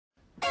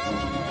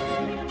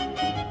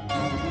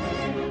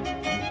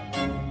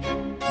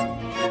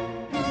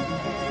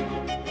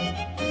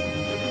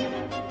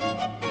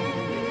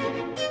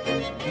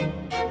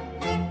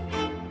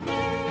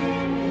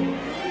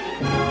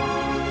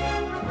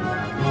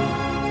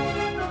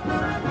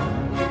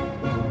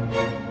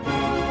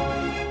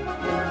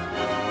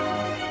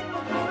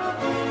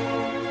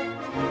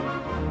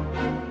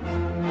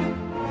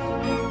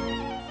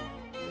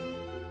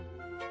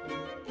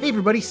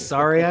everybody,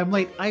 sorry I'm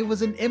late. I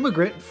was an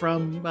immigrant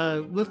from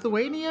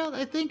Lithuania,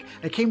 I think.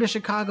 I came to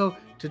Chicago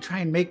to try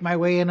and make my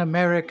way in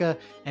America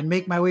and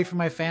make my way for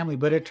my family,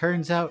 but it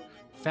turns out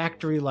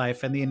factory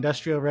life and the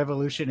Industrial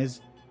Revolution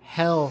is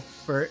hell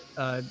for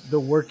the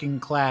working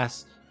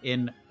class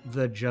in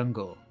the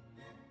jungle.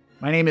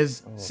 My name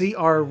is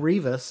C.R.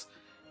 Rivas,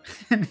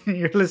 and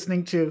you're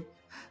listening to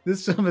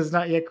This Film Is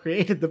Not Yet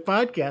Created, the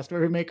podcast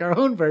where we make our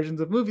own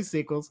versions of movie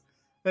sequels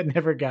that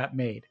never got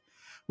made.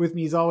 With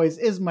me, as always,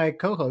 is my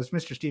co-host,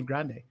 Mr. Steve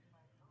Grande.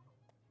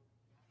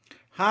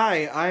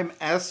 Hi, I'm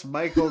S.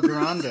 Michael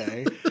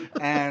Grande,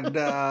 and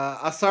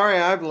sorry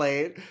I'm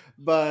late,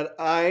 but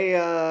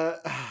I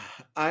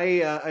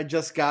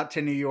just got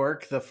to New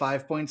York, the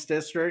Five Points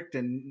District,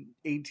 in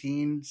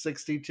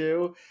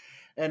 1862,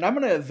 and I'm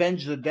going to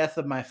avenge the death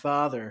of my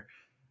father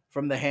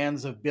from the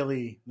hands of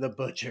Billy the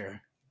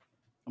Butcher.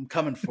 I'm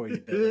coming for you,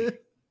 Billy.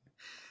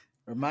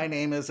 Or my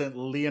name isn't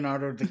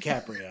Leonardo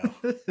DiCaprio.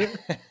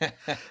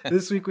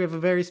 This week we have a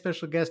very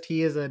special guest.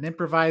 He is an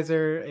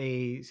improviser,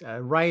 a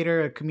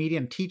writer, a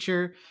comedian,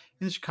 teacher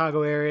in the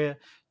Chicago area.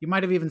 You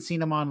might have even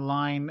seen him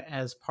online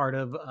as part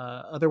of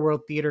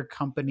Otherworld Theater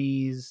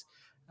Company's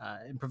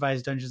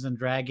Improvised Dungeons and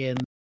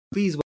Dragons.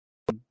 Please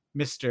welcome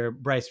Mr.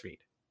 Bryce Reed.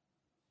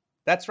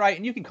 That's right.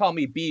 And you can call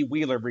me B.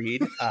 Wheeler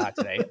Reed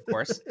today, of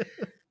course.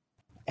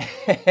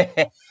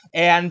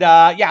 And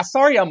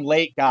sorry I'm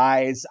late,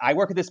 guys. I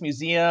work at this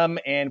museum,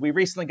 and we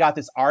recently got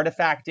this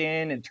artifact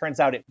in, and it turns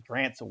out it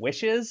grants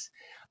wishes.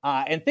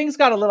 And things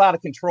got a little out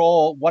of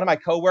control. One of my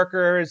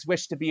coworkers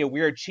wished to be a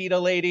weird cheetah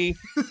lady.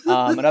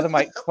 Another of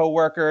my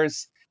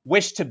coworkers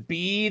wished to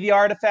be the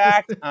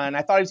artifact, and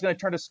I thought he was going to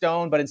turn to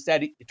stone, but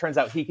instead it turns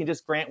out he can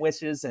just grant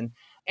wishes. And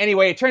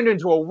anyway, it turned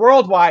into a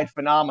worldwide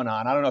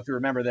phenomenon. I don't know if you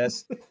remember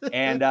this.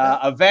 And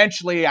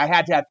eventually I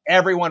had to have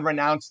everyone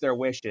renounce their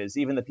wishes,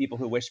 even the people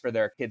who wish for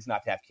their kids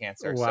not to have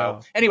cancer. Wow.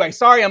 So anyway,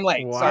 sorry I'm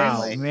late. Wow, sorry I'm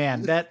late.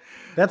 Man, that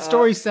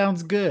story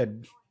sounds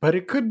good, but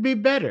it could be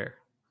better.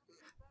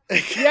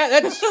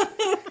 Yeah,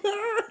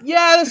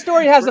 the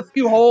story has a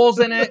few holes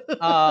in it.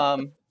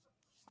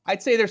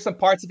 I'd say there's some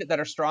parts of it that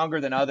are stronger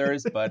than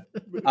others, but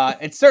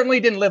it certainly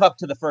didn't live up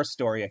to the first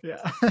story.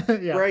 Yeah.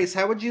 Yeah. Bryce,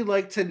 how would you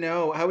like to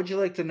know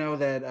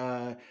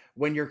that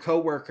when your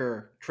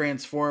coworker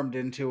transformed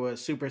into a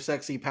super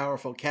sexy,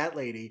 powerful cat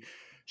lady,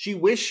 she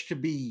wished to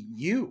be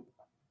you?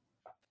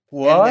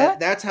 What?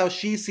 And that's how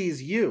she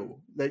sees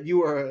you, that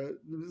you are a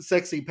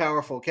sexy,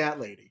 powerful cat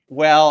lady.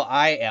 Well,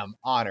 I am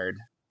honored.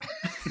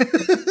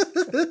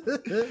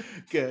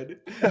 Good.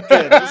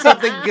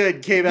 Something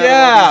good came out.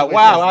 Yeah,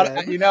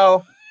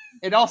 wow.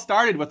 It all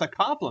started with a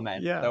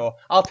compliment. Yeah. So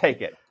I'll take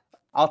it.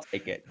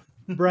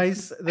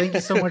 Bryce, thank you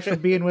so much for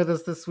being with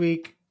us this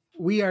week.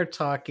 We are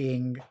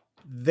talking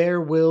There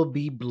Will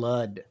Be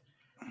Blood,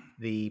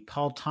 the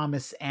Paul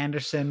Thomas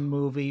Anderson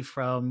movie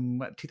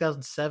from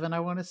 2007, I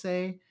want to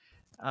say.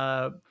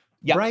 Yeah.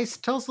 Bryce,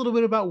 tell us a little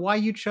bit about why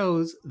you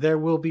chose There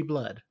Will Be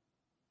Blood.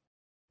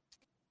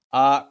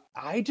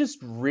 I just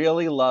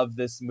really love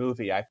this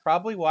movie. I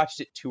probably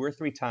watched it 2 or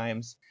 3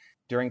 times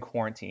during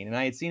quarantine, and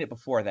I had seen it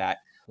before that.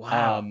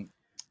 Wow.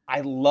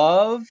 I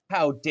love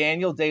how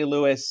Daniel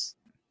Day-Lewis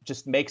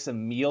just makes a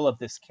meal of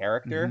this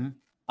character.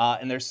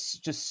 Mm-hmm. And there's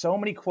just so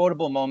many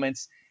quotable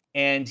moments,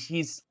 and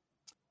he's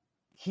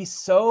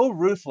so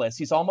ruthless.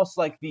 He's almost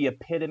like the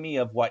epitome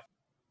of what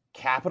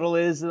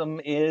capitalism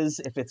is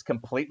if it's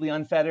completely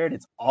unfettered.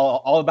 It's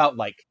all about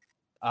like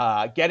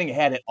getting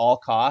ahead at all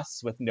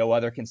costs with no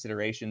other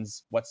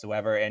considerations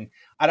whatsoever. And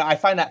I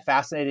find that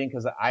fascinating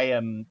because I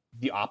am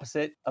the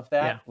opposite of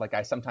that. Yeah. Like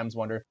I sometimes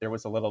wonder if there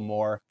was a little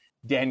more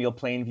Daniel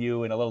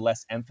Plainview and a little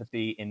less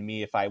empathy in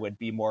me if I would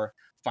be more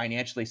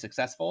financially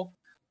successful.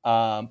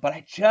 But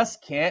I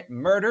just can't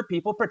murder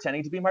people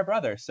pretending to be my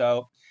brother.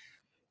 So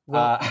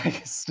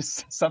it's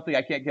just something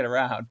I can't get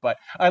around. But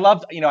I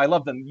love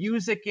the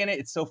music in it.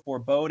 It's so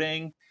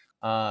foreboding.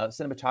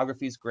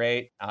 Cinematography is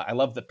great. I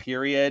love the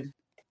period.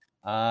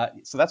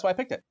 So that's why I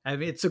picked it. I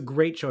mean, it's a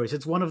great choice.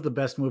 It's one of the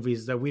best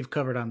movies that we've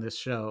covered on this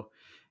show.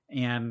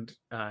 And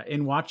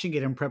in watching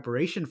it in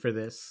preparation for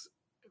this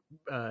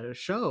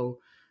show,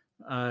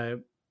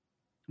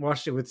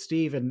 watched it with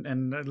Steve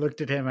and I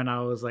looked at him and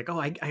I was like, oh,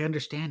 I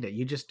understand it.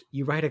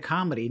 You write a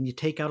comedy and you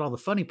take out all the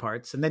funny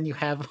parts and then you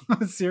have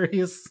a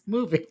serious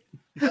movie.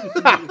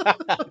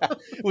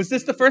 Was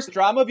this the first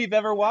drama you've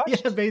ever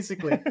watched? Yeah,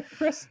 basically.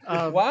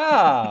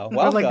 Wow.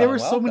 But like there were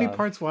so many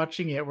parts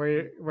watching it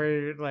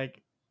where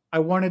like I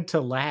wanted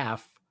to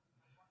laugh.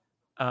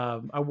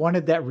 I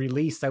wanted that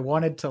release. I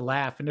wanted to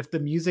laugh. And if the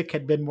music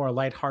had been more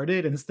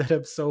lighthearted instead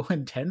of so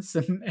intense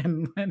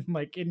and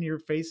like in your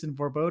face and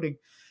foreboding,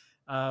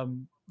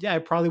 I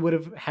probably would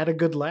have had a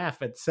good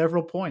laugh at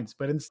several points.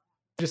 But instead,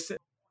 just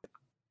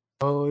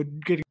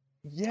good.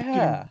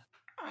 Yeah.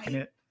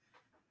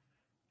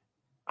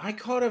 I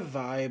caught a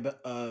vibe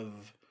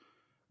of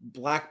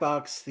black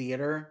box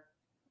theater,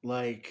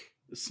 like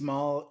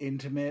small,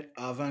 intimate,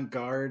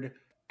 avant-garde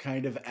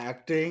kind of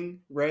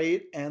acting,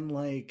 right? And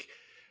like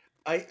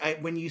I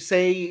when you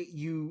say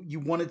you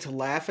wanted to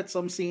laugh at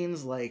some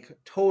scenes, like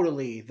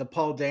totally the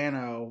Paul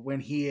Dano when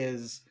he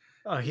is,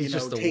 Oh, you he's know,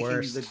 just the taking the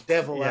worst.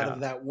 devil out Yeah. of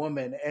that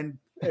woman and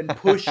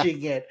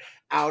pushing it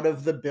out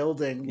of the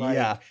building, Yeah.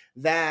 like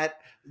that.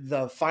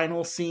 The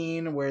final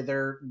scene where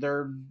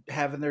they're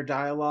having their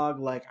dialogue,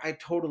 like I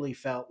totally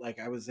felt like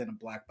I was in a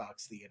black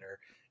box theater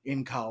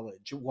in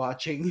college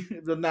watching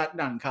not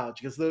in college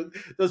because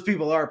those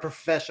people are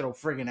professional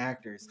friggin'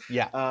 actors,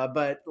 Yeah.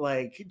 but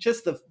like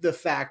just the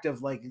fact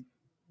of like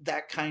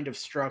that kind of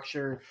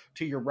structure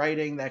to your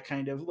writing, that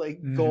kind of like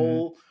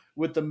goal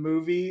with the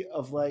movie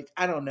of like,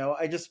 I don't know,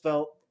 I just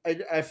felt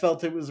I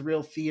felt it was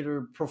real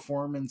theater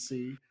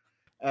performancy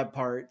at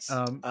parts,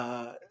 Um,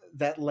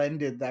 that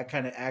lended that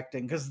kind of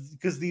acting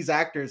because these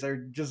actors are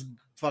just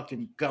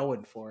fucking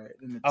going for it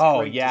and it's Oh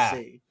great to yeah.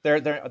 see.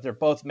 They're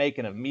both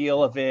making a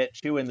meal of it,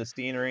 chewing the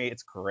scenery.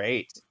 It's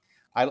great.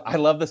 I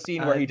love the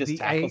scene where he just the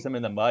tackles I him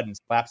in the mud and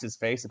slaps his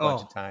face a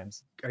bunch of oh,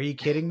 times. are you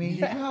kidding me?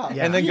 Yeah,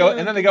 And then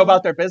Yeah, they dude. go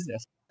about their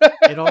business.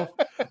 it all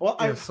Well,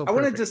 it was so I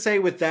wanted to perfect. say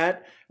with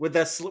that with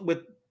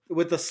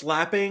the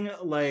slapping,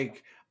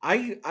 like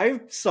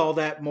I saw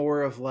that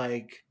more of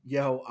like,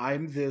 yo,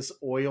 I'm this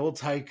oil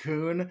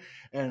tycoon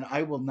and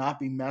I will not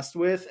be messed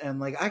with, and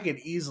like I could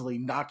easily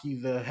knock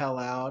you the hell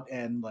out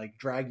and like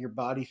drag your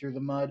body through the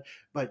mud,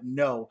 but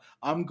no,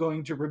 I'm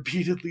going to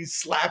repeatedly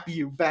slap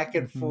you back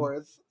and Mhm.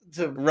 forth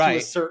to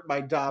Right. assert my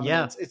Yeah,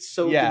 dominance. It's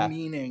so Yeah.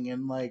 demeaning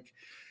and like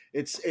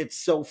it's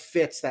so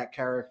fits that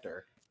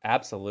character.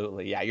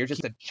 Absolutely. Yeah. You're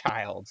just a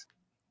child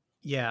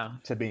yeah.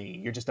 to me.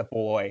 You're just a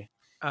boy.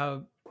 Uh,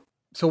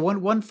 so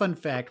one fun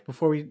fact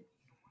before we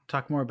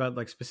talk more about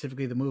like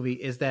specifically the movie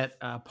is that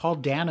Paul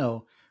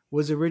Dano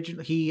was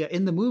originally he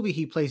in the movie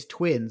he plays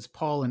twins,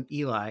 Paul and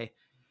Eli,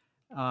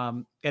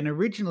 and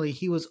originally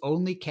he was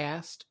only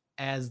cast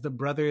as the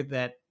brother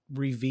that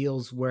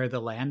reveals where the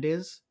land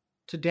is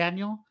to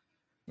Daniel.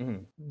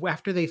 Mhm.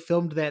 After they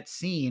filmed that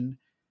scene,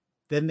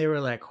 then they were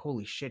like,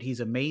 "Holy shit,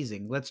 he's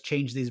amazing! Let's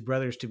change these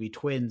brothers to be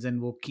twins,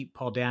 and we'll keep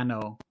Paul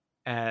Dano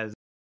as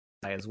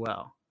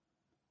well."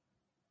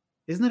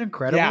 Isn't that Yeah,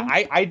 incredible?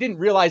 I didn't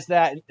realize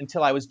that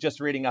until I was just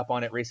reading up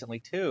on it recently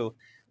too.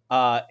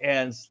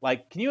 And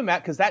like, can you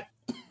imagine? Because that,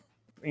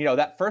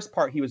 that first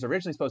part he was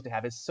originally supposed to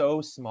have is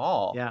so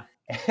small, Yeah,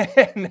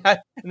 and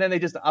then they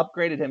just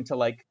upgraded him to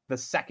like the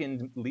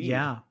second lead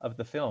yeah. of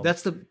the film.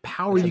 That's the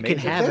power It's you can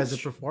amazing. If have as a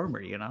that's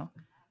performer, you know?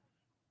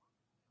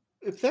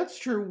 if that's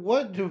true,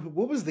 what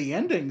was the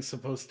ending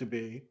supposed to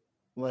be?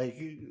 Like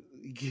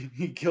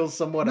he kills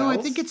someone No, I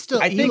think else? it's still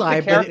I think the Eli,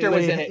 but character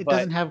was in it, it but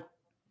doesn't have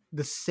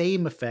the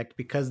same effect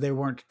because they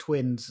weren't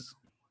twins.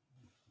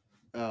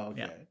 Oh,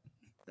 Yeah. okay.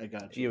 I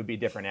got he you. would be a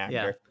different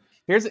Yeah. actor.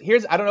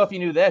 Here's I don't know if you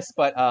knew this,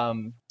 but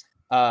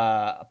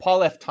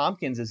Paul F.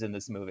 Tompkins is in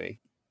this movie.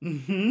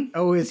 Mm-hmm.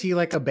 Oh, is he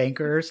like a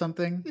banker or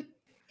something?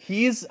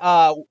 He's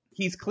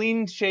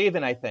clean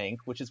shaven, I think,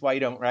 which is why you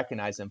don't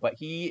recognize him. But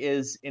he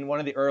is in one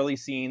of the early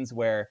scenes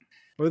where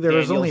Well, there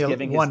was Daniel's only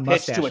giving his one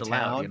pitch to mustache a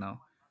allowed, town. you know?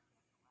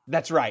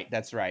 That's right.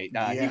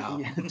 Yeah.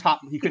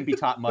 He couldn't be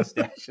top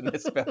mustache in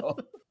this film.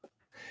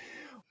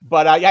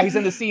 But yeah, he's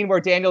in the scene where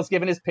Daniel's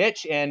giving his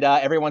pitch, and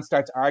everyone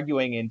starts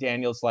arguing, and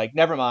Daniel's like,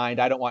 "Never mind,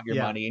 I don't want your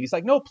Yeah. money." And he's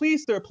like, "No,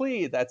 please, sir,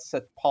 please." That's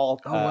Paul.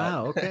 Oh,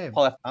 wow. Okay.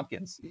 Paul F.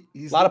 Tompkins.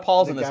 He's A lot of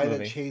Pauls the in this guy movie.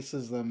 that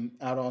chases them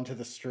out onto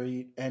the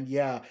street, and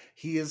yeah,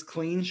 he is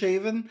clean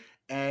shaven,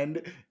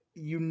 and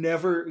you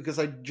never, because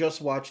I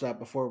just watched that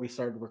before we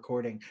started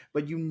recording,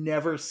 but you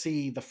never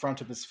see the front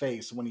of his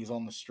face when he's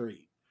on the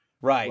street.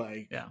 Right.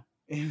 Like, Yeah.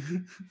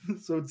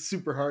 so it's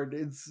super hard.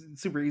 It's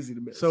super easy to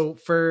miss. So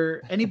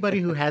for anybody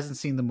who hasn't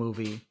seen the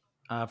movie,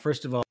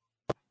 first of all,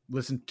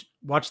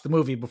 watch the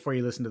movie before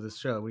you listen to this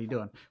show. What are you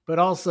doing? But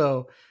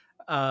also,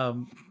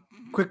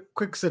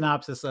 quick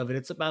synopsis of it.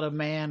 It's about a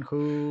man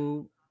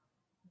who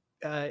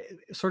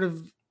sort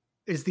of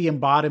is the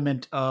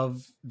embodiment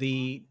of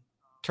the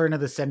turn of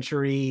the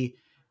century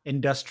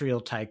industrial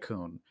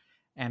tycoon,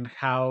 and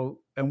how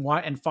and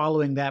why and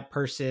following that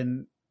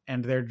person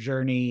and their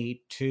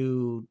journey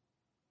to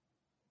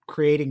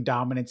creating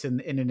dominance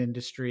in an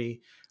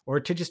industry, or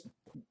to just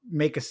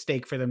make a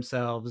stake for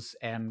themselves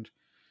and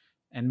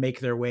make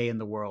their way in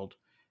the world,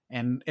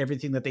 and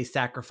everything that they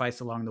sacrifice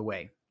along the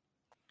way.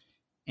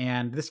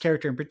 And this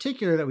character in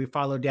particular that we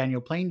follow,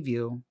 Daniel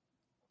Plainview,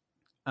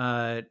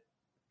 I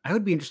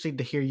would be interested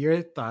to hear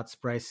your thoughts,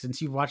 Bryce, since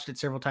you've watched it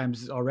several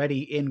times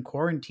already in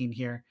quarantine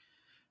here.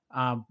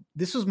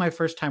 This was my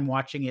first time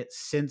watching it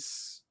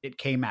since it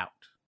came out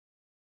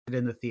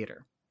in the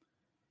theater.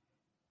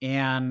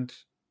 And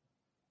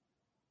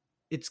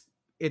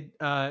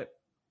I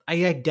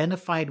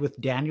identified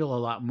with Daniel a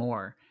lot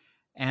more,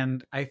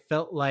 and I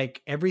felt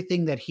like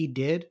everything that he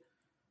did,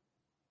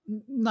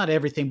 not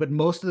everything, but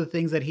most of the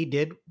things that he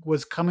did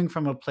was coming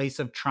from a place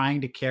of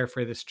trying to care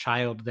for this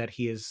child that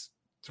he is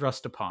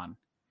thrust upon.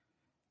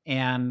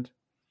 And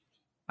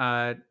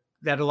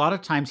that a lot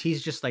of times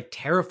he's just like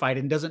terrified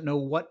and doesn't know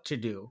what to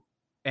do.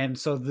 And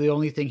so the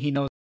only thing he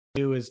knows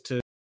to do is to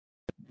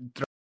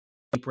throw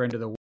deeper into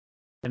the world,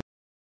 and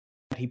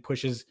he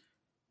pushes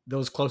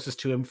those closest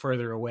to him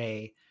further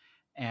away.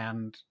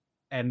 and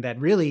that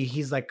really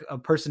he's like a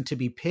person to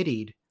be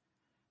pitied,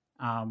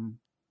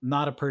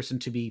 not a person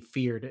to be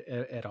feared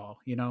at all,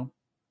 you know?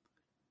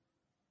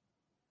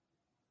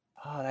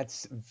 Oh,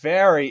 that's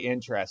very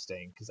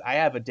interesting because I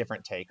have a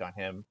different take on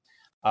him.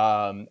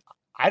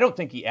 I don't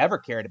think he ever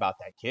cared about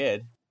that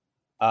kid.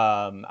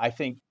 I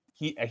think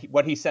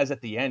what he says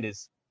at the end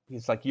is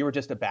he's like, "You were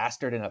just a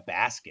bastard in a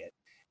basket,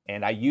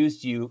 and I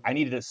used you. I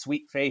needed a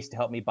sweet face to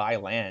help me buy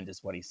land," is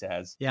what he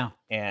says. Yeah.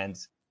 And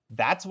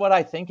that's what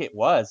I think it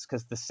was,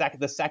 because the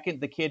second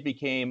the kid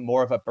became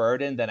more of a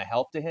burden than a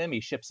help to him,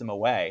 he ships him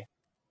away.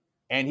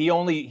 And he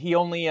only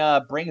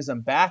brings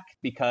him back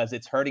because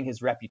it's hurting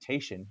his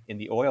reputation in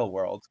the oil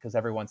world, because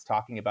everyone's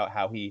talking about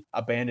how he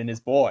abandoned his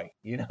boy,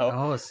 you know.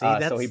 Oh, see,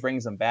 So he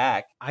brings him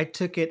back. I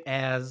took it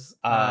as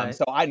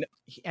So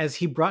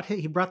he brought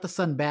the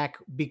son back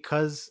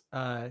because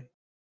it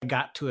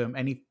got to him,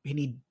 and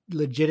he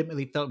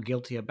legitimately felt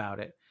guilty about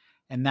it,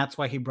 and that's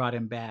why he brought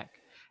him back.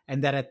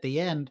 And that at the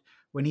end,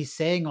 when he's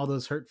saying all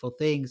those hurtful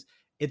things,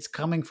 it's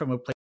coming from a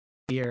place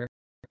of fear,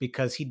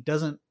 because he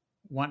doesn't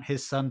want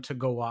his son to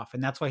go off,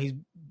 and that's why he's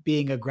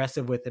being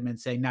aggressive with him and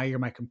saying, "Now you're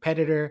my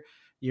competitor.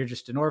 You're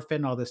just an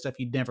orphan. All this stuff.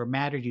 You never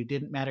mattered. You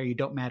didn't matter. You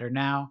don't matter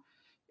now."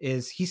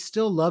 Is he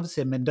still loves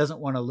him and doesn't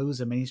want to lose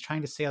him, and he's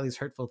trying to say all these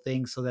hurtful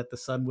things so that the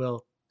son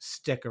will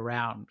stick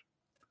around.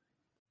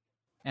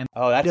 And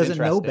that's he doesn't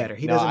know interesting. better.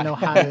 He No, doesn't know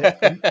how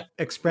to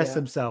express Yeah.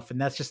 himself,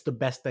 and that's just the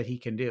best that he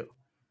can do.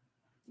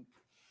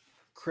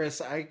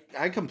 Chris,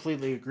 I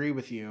completely agree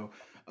with you.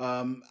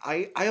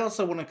 I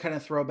also want to kind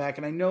of throw back,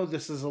 and I know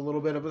this is a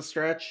little bit of a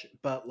stretch,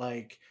 but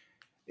like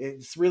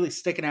it's really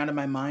sticking out in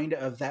my mind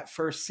of that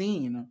first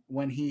scene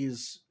when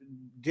he's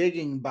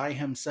digging by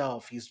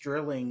himself. He's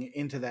drilling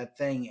into that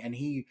thing, and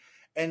he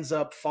ends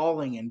up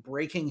falling and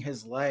breaking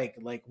his leg.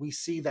 Like we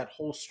see that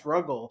whole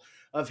struggle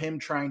of him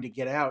trying to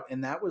get out,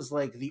 and that was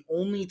like the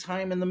only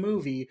time in the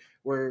movie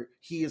where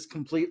he is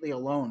completely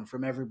alone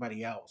from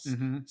everybody else.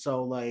 Mm-hmm.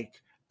 So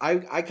like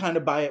I kind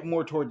of buy it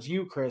more towards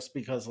you, Chris,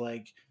 because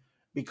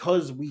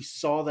we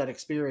saw that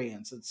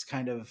experience. It's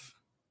kind of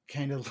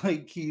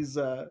like he's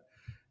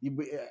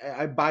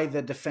I buy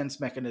the defense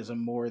mechanism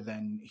more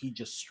than he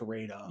just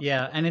straight up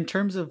Yeah, and in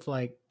terms of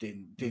like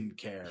didn't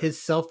care.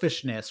 his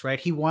selfishness, right?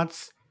 He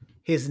wants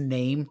his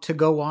name to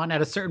go on.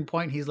 At a certain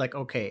point, he's like,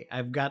 "Okay,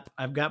 I've got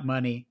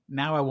money.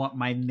 Now I want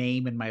my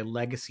name and my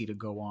legacy to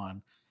go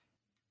on.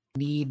 I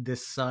need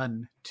this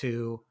son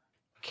to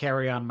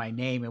carry on my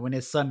name." And when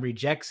his son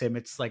rejects him,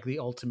 it's like the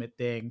ultimate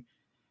thing.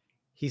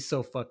 He's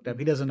so fucked up.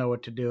 He doesn't know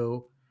what to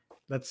do.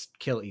 Let's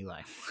kill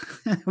Eli.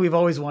 We've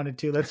always wanted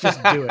to. Let's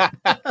just do it.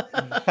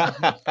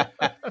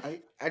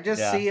 I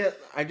just see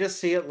it. I just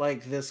see it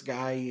like this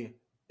guy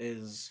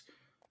is,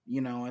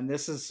 you know, and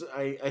this is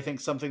I think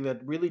something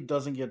that really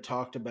doesn't get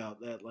talked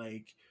about, that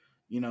like,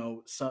 you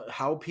know, so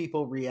how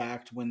people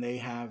react when they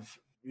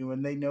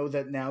know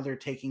that now they're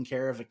taking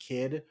care of a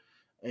kid,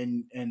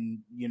 and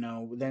you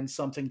know, then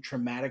something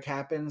traumatic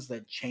happens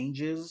that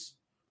changes.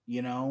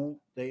 You know,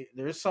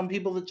 there's some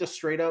people that just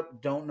straight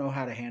up don't know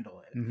how to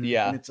handle it. Mhm.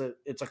 Yeah. And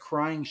it's a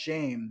crying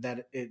shame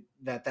that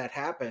that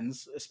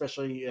happens,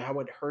 especially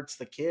how it hurts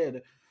the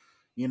kid,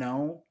 you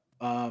know.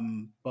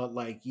 But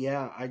like,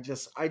 yeah, I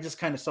just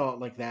kind of saw it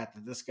like that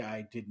this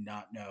guy did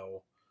not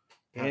know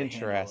how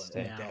Interesting. to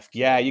handle a deaf kid,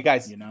 Yeah, you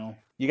guys, you know.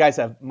 you guys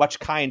have much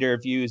kinder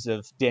views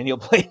of Daniel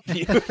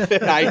Plainview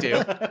than I do.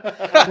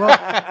 Well,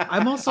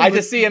 I'm also I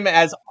just see him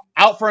as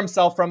out for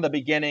himself from the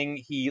beginning.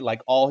 He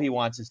like all he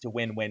wants is to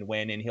win,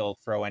 and he'll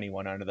throw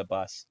anyone under the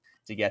bus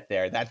to get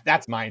there.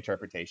 That's my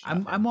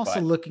interpretation. I'm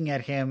also looking at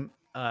him,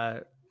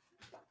 I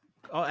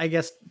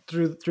guess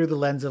through the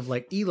lens of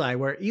like Eli,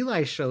 where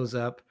Eli shows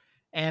up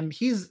and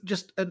he's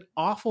just an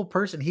awful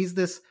person. He's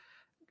this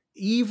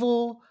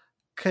evil,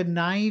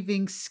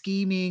 conniving,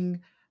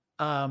 scheming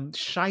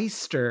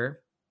shyster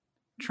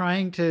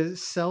trying to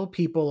sell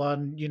people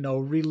on, you know,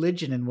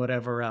 religion and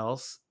whatever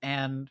else.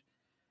 And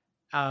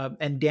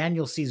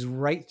Daniel sees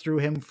right through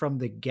him from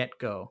the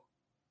get-go.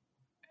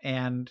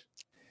 And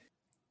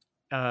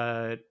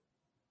yeah,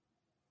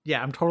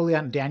 I'm totally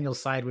on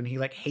Daniel's side when he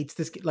like hates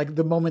this kid. Like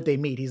the moment they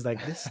meet, he's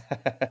like, "This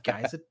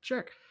guy's a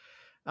jerk."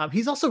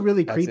 He's also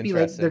really creepy.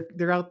 Like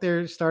they're out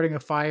there starting a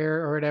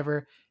fire or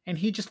whatever, and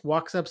he just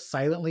walks up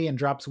silently and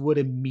drops wood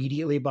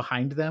immediately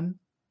behind them,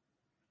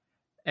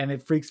 and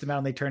it freaks them out.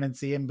 And they turn and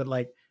see him, but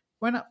like,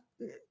 why not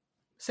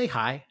say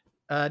hi?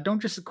 Don't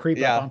just creep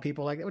up on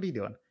people like that. What are you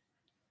doing?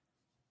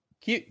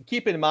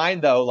 Keep in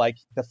mind though, like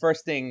the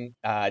first thing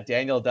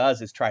Daniel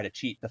does is try to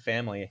cheat the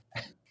family.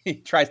 He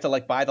tries to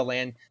like buy the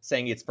land,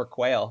 saying it's for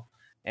quail,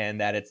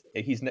 and that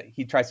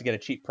he tries to get a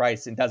cheap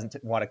price and doesn't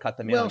want to cut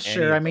them in. Well,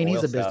 sure. I mean,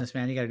 he's a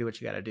businessman. You got to do what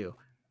you got to do.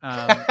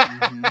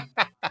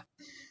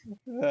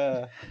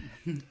 No,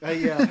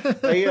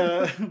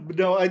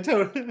 I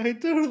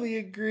totally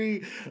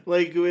agree.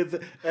 Like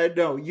with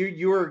no,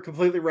 you were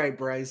completely right,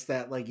 Bryce.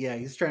 That like, yeah,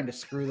 he's trying to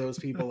screw those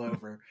people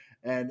over,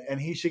 and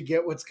he should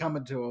get what's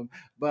coming to him.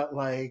 But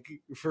like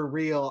for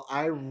real,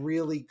 I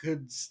really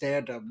could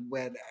stand him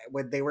when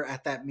they were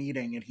at that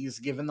meeting and he's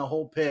given the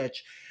whole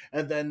pitch,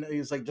 and then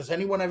he's like, "Does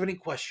anyone have any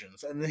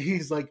questions?" And then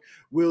he's like,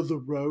 "Will the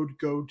road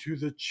go to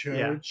the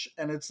church?"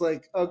 Yeah. And it's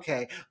like,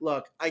 okay,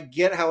 look, I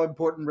get how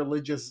important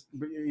religious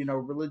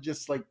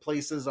like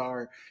places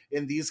are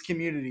in these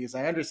communities.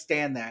 I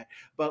understand that,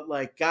 but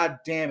like, god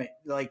damn it,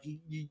 like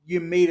you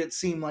made it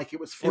seem like it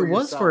was for yourself. It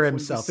was for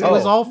himself. It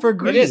was all for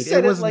greed.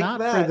 It was like not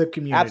that. For the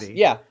community.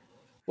 Yeah.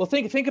 Well,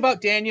 think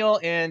about Daniel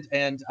and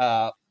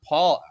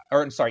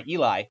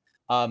Eli.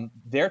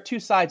 They're two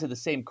sides of the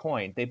same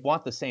coin. They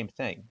want the same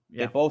thing.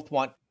 Yeah. They both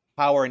want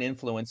power and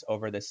influence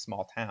over this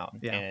small town.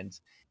 Yeah. And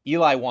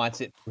Eli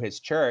wants it through his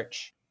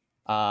church,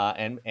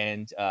 and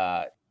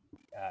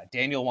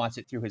Daniel wants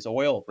it through his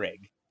oil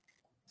rig.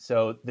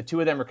 So the two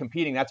of them are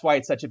competing. That's why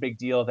it's such a big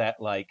deal that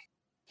like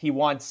he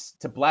wants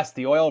to bless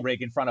the oil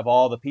rig in front of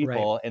all the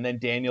people, right. And then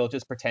Daniel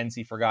just pretends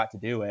he forgot to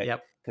do it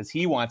because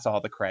he wants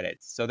all the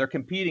credits. So they're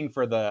competing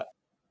for the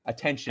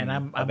attention.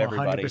 And I'm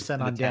everybody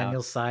 100% on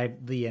Daniel's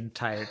side the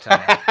entire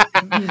time.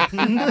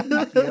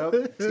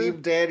 Yep,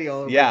 Team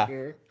Daniel. Yeah.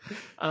 Here.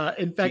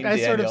 In fact, I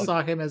sort of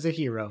saw him as a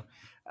hero.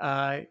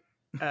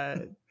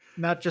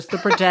 Not just the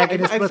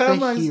protagonist, but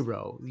the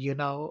hero, you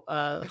know?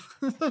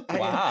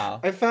 Wow.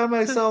 I found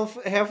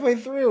myself halfway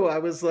through. I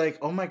was like,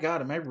 oh my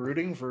God, am I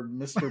rooting for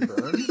Mr.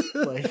 Burns?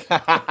 Like...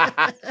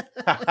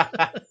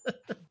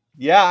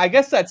 Yeah, I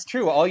guess that's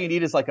true. All you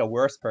need is like a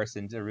worse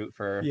person to root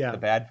for the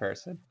bad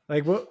person.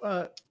 Like,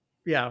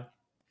 yeah.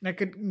 I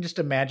could just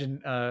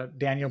imagine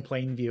Daniel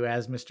Plainview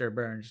as Mr.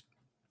 Burns.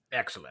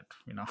 Excellent,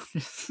 you know?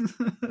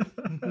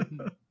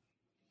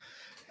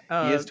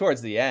 He is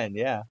towards the end,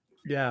 yeah.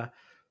 Yeah.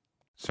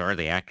 Sir,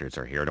 the actors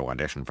are here to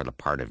audition for the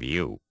part of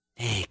you.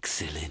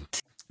 Excellent.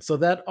 So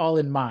that all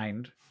in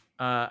mind,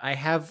 I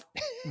have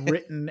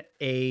written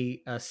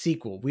a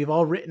sequel. We've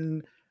all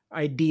written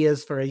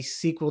ideas for a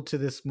sequel to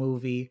this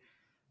movie.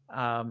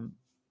 And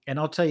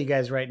I'll tell you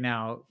guys right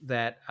now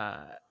that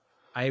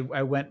I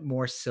went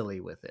more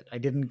silly with it. I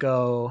didn't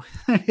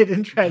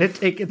try to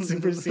take it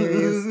super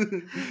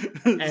serious.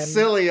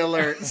 Silly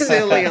alert.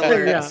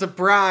 Yeah.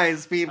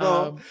 Surprise,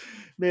 people.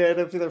 Man,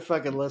 if they're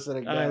fucking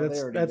listening,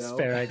 that's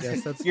fair, I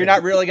guess. You're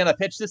not really going to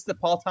pitch this to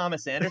Paul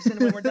Thomas Anderson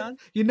when we're done?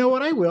 You know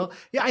what? I will.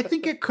 Yeah, I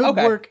think it could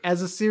work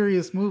as a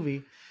serious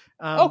movie.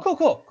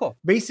 Cool.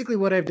 Basically,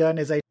 what I've done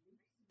is I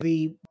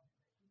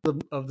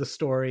the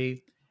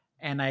story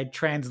and I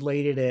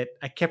translated it.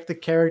 I kept the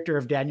character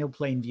of Daniel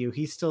Plainview.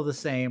 He's still the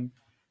same.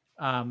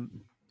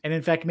 And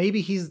in fact,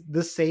 maybe he's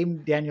the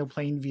same Daniel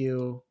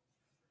Plainview.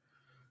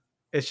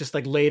 It's just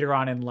like later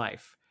on in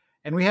life.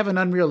 And we have an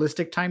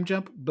unrealistic time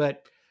jump,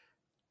 but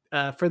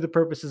for the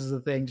purposes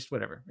of the thing, just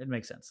whatever. It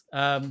makes sense.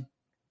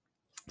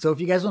 So if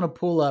you guys want to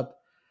pull up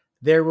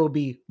There Will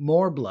Be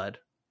More Blood.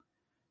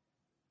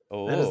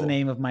 Oh. That is the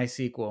name of my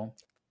sequel.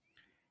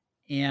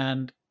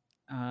 And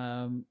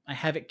I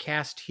have it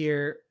cast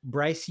here.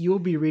 Bryce, you will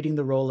be reading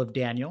the role of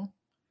Daniel.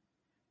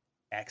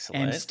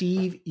 Excellent. And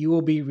Steve, you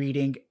will be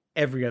reading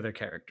every other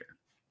character.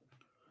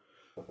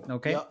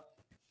 Okay? Yep.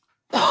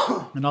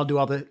 And I'll do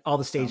all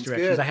the stage Sounds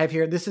directions. good. I have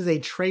here, this is a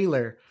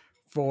trailer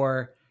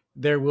for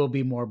There Will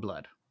Be More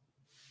Blood.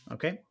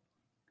 Okay?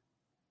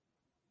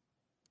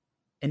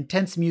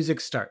 Intense music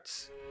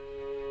starts.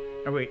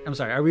 Oh, wait, I'm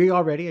sorry. Are we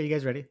all ready? Are you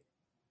guys ready?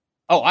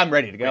 Oh, I'm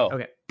ready to go.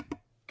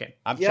 Okay.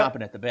 I'm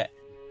chomping at the bit.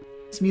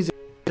 This music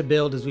to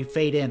build as we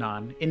fade in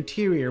on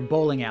interior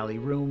bowling alley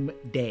room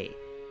day.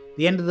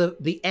 The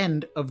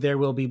end of There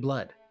Will Be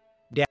Blood.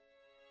 Down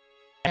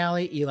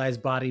alley, Eli's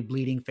body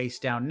bleeding face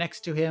down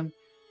next to him.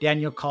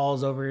 Daniel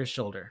calls over his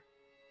shoulder.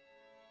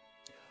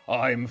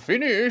 I'm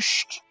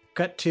finished.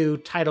 Cut to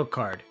title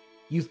card.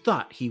 You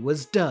thought he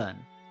was done.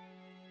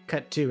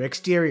 Cut to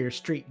exterior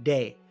street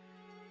day.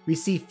 We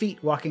see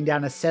feet walking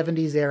down a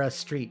 70s era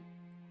street.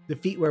 The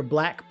feet wear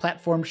black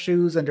platform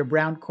shoes under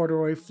brown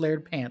corduroy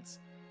flared pants.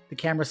 The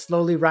camera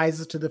slowly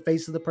rises to the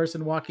face of the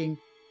person walking,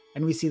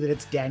 and we see that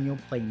it's Daniel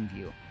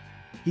Plainview.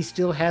 He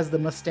still has the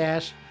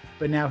mustache,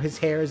 but now his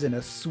hair is in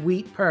a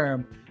sweet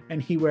perm,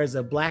 and he wears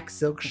a black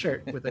silk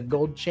shirt with a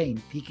gold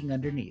chain peeking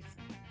underneath.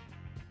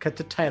 Cut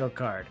to title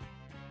card.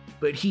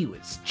 But he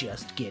was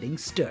just getting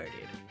started.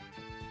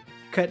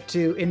 Cut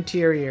to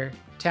interior,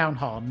 town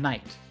hall,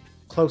 night.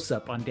 Close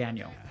up on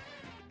Daniel.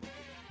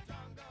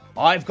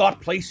 I've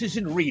got places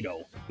in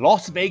Reno,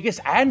 Las Vegas,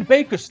 and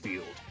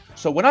Bakersfield.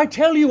 So when I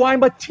tell you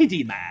I'm a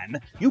titty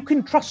man, you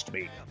can trust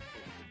me.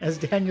 As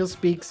Daniel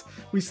speaks,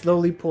 we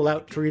slowly pull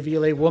out to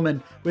reveal a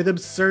woman with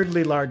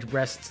absurdly large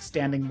breasts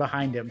standing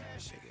behind him.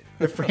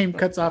 The frame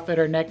cuts off at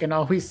her neck and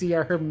all we see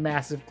are her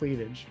massive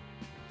cleavage.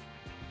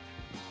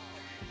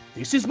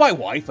 This is my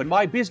wife and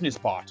my business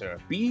partner,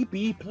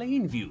 B.B.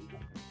 Plainview.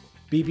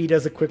 BB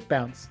does a quick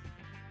bounce.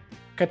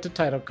 Cut to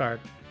title card.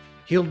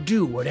 He'll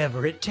do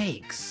whatever it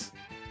takes.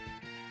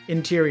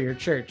 Interior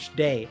church,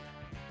 day.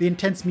 The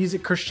intense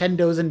music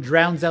crescendos and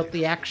drowns out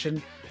the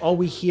action. All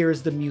we hear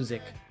is the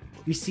music.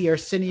 We see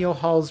Arsenio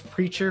Hall's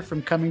preacher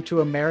from Coming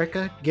to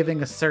America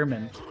giving a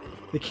sermon.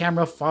 The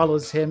camera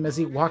follows him as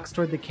he walks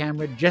toward the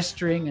camera,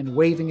 gesturing and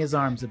waving his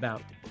arms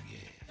about.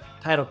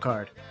 Title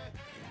card,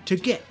 To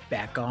Get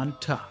Back on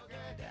Top.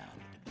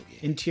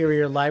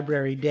 Interior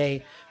library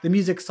day. The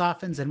music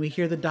softens and we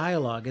hear the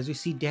dialogue as we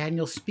see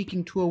Daniel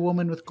speaking to a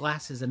woman with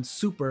glasses and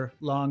super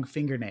long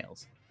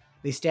fingernails.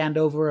 They stand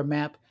over a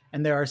map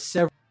and there are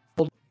several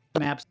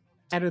maps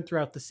scattered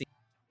throughout the scene.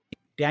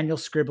 Daniel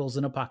scribbles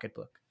in a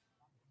pocketbook.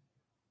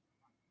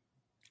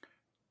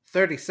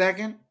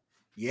 32nd?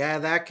 Yeah,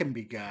 that can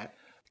be got.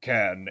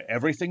 Can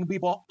everything be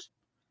bought?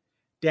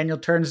 Daniel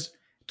turns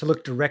to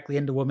look directly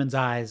into woman's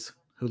eyes,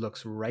 who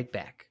looks right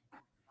back.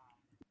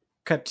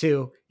 Cut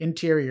to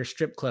interior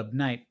strip club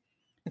night.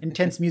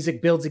 Intense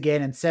music builds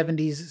again and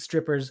 70s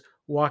strippers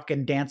walk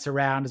and dance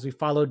around as we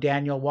follow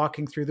Daniel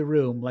walking through the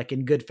room like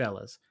in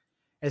Goodfellas.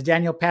 As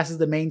Daniel passes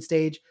the main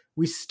stage,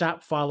 we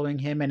stop following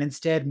him and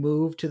instead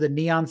move to the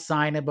neon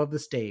sign above the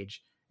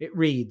stage. It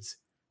reads,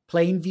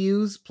 Plain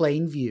Views,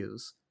 Plain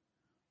Views.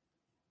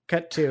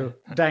 Cut to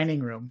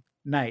dining room,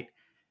 night.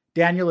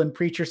 Daniel and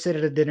Preacher sit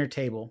at a dinner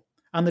table.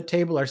 On the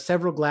table are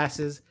several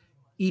glasses,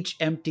 each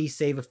empty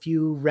save a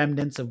few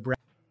remnants of brown.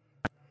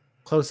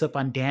 Close up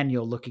on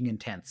Daniel looking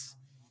intense.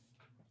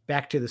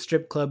 Back to the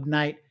strip club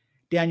night.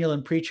 Daniel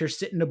and Preacher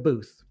sit in a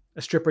booth.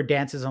 A stripper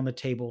dances on the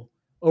table.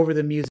 Over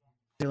the music,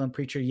 Daniel and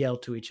Preacher yell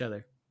to each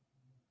other.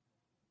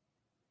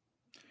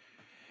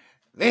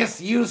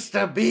 This used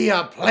to be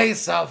a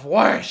place of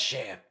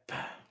worship.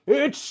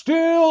 It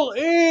still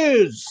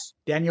is!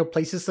 Daniel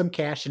places some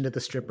cash into the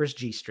stripper's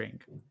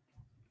G-string.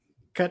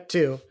 Cut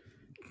to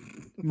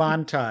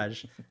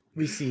montage.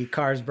 We see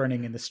cars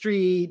burning in the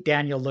street,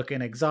 Daniel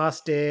looking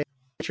exhausted,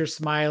 Preacher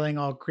smiling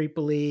all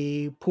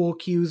creepily, pool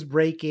cues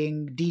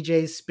breaking,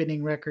 DJs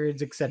spinning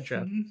records,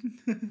 etc.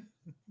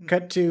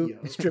 Cut to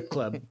strip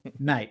club,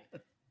 night.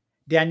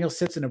 Daniel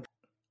sits in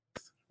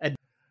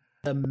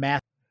a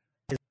mask.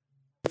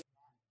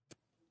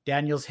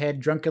 Daniel's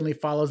head drunkenly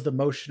follows the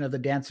motion of the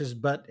dancer's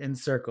butt in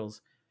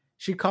circles.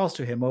 She calls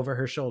to him over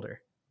her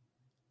shoulder.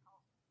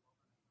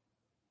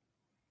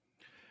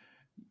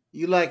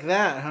 You like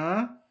that,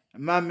 huh?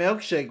 My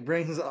milkshake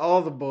brings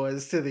all the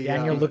boys to the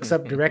Daniel looks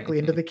up directly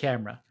into the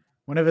camera.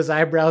 One of his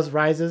eyebrows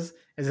rises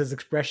as his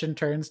expression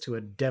turns to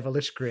a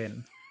devilish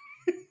grin.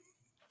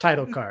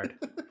 Title card.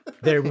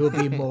 There will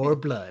be more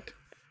blood.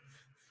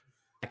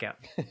 Back out.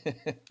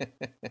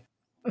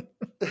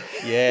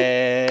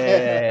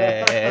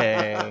 Yay!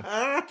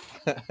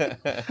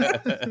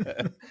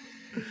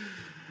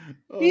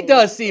 He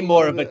does seem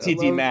more of a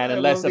TT man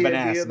and less of an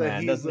ass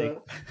man, doesn't he?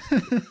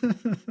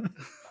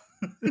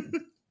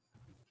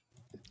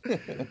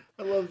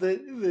 I love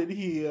that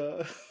he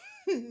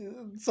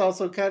it's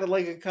also kind of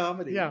like a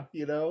comedy. Yeah.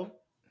 You know?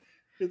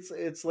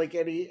 It's like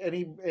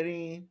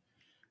any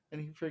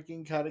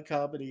freaking kind of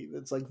comedy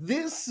that's like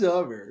this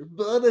summer,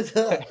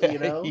 you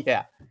know?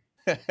 Yeah.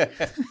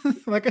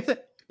 Like I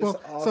said, well,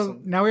 awesome. So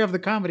now we have the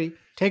comedy.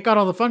 Take out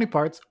all the funny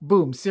parts.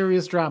 Boom,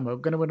 serious drama.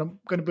 Gonna win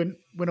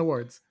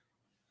awards.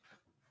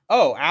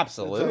 Oh, That's how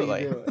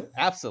absolutely. you do it.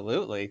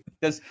 Absolutely.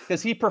 Does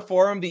he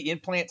perform the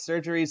implant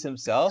surgeries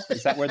himself?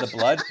 Is that where the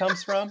blood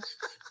comes from?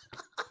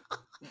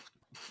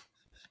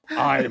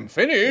 I'm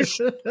finished.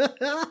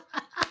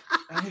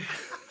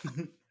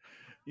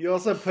 You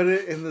also put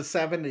it in the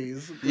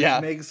 70s, which Yeah.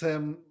 makes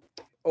him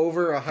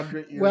over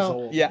 100 years Well,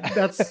 old. Yeah.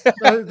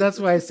 That's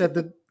why I said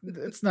that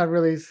it's not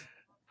really.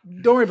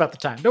 Don't worry about the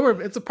time. Don't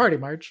worry. It's a party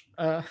march.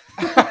 It's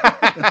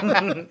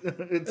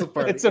a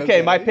party. It's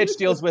okay. My pitch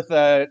deals with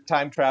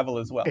time travel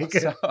as well. Okay.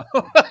 So.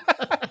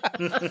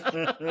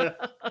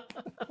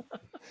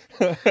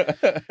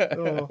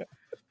 Oh.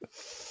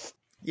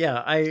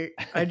 Yeah, I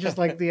just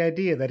like the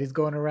idea that he's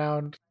going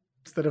around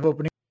instead of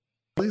opening.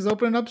 He's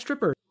opening up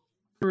stripper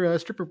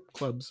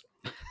clubs.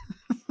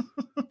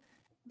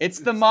 It's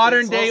the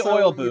modern day also,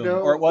 oil boom, you know,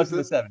 or it was in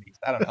the 70s.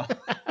 I don't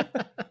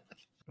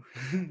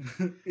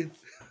know.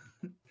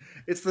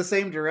 It's the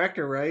same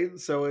director, right?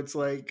 So it's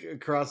like a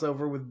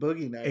crossover with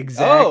Boogie Nights.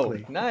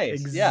 Exactly. Oh,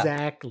 nice. Yeah.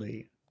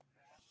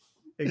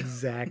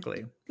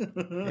 Exactly.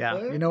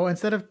 Yeah. You know,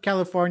 instead of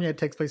California, it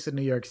takes place in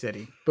New York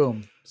City.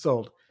 Boom.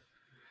 Sold.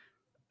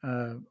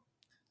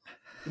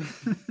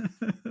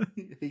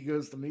 He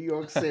goes to New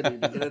York City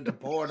to get into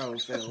porno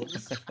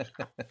films.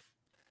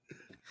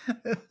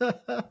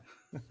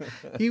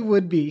 He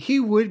would be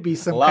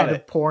some Love kind it.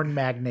 of porn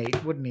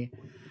magnate, wouldn't he?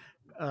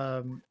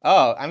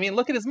 Oh, I mean,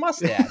 look at his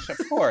mustache. Of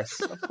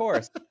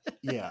course.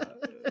 Yeah.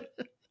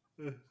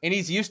 And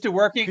he's used to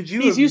working. Could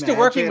you He's used to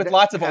working imagine with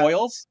lots of how-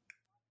 oils.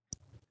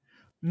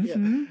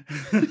 Mhm.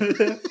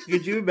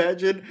 Could you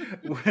imagine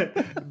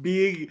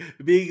being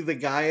the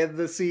guy in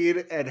the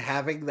scene and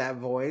having that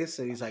voice?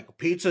 And he's like,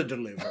 pizza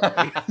delivery.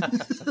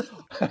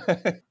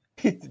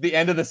 The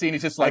end of the scene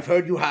is just I've like,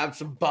 heard you have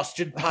some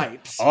busted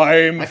pipes.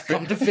 I've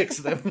come to fix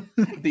them.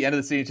 The end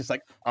of the scene is just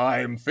like,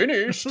 I'm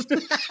finished.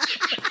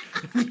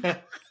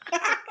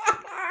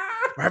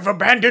 I've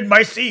abandoned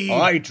my seed.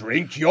 I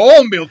drink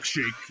your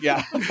milkshake.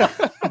 Yeah.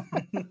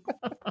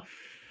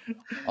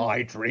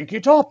 I drink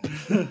it up.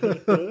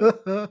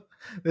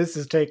 This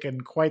has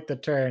taken quite the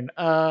turn.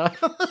 Oh,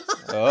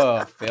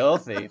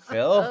 filthy.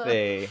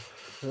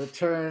 The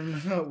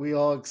turn we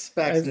all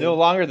expected. It's no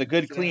longer the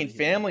good, clean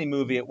family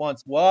movie it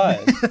once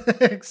was.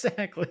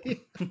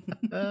 Exactly.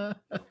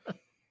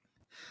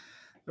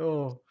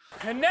 Oh.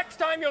 And next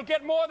time you'll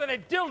get more than a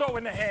dildo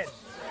in the head.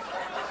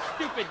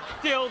 Stupid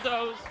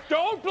dildos.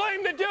 Don't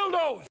blame the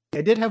dildos.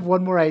 I did have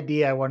one more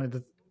idea I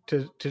wanted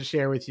to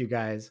share with you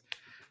guys.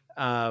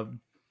 So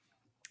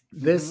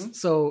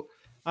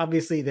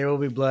obviously There Will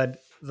Be Blood.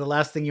 The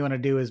last thing you want to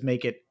do is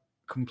make it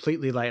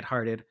completely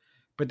lighthearted,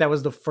 but that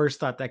was the first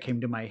thought that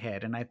came to my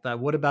head. And I thought,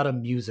 what about a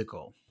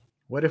musical?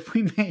 What if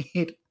we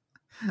made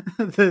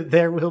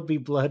There Will Be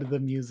Blood the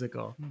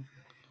musical?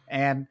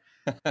 And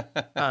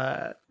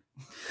I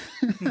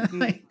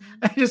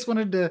just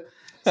wanted to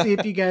see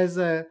if you guys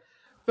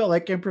felt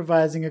like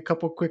improvising a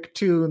couple quick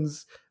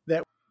tunes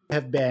that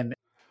have been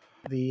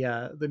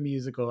the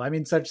musical. I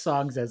mean, such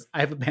songs as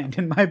 "I've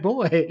Abandoned My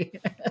Boy."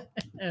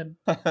 And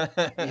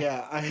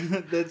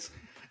that's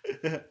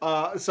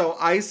so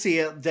I see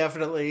it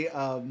definitely.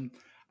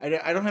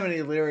 I don't have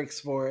any lyrics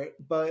for it,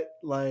 but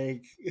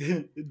like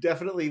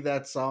definitely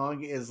that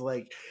song is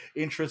like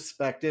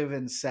introspective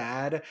and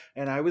sad.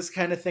 And I was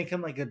kind of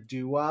thinking like a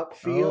doo-wop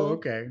feel. Oh,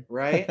 okay.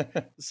 Right.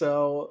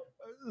 So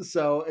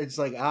it's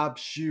like up,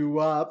 shoe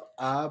up.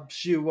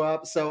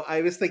 So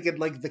I was thinking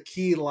like the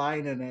key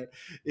line in it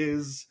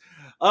is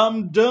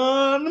I'm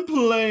done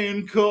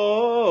playing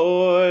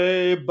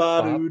coy,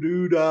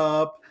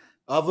 ba-doo-doo-dop.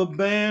 I've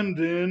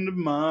abandoned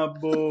my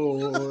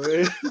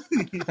boy.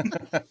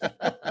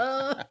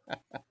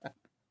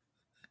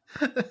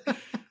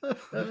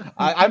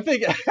 I'm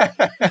thinking.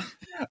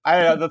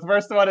 I don't know. The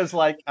first one is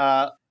like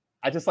I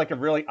just like a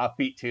really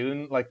upbeat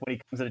tune. Like when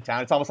he comes into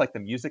town, it's almost like the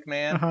Music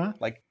Man,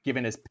 like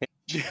giving his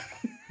pitch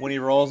when he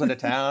rolls into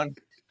town.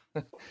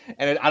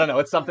 And I don't know.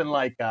 It's something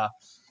like.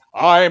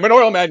 I'm an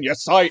oil man,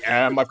 yes I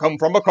am. I've come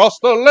from across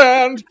the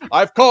land.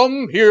 I've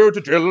come here to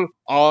drill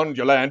on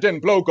your land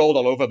and blow gold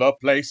all over the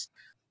place.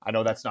 I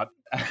know that's not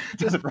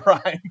doesn't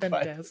rhyme,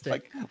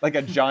 fantastic. But like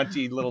a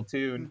jaunty little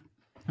tune.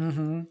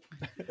 Mm-hmm.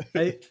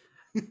 I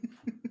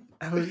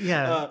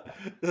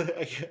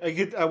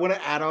want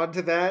to add on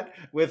to that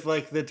with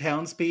like the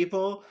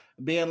townspeople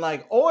being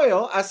like,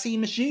 oil, I see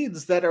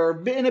machines that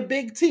are in a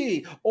big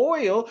T.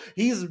 Oil,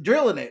 he's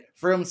drilling it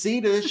from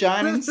sea to the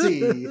shining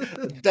sea.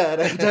 Da,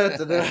 da, da,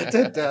 da, da,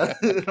 da, da.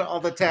 All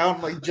the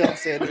town like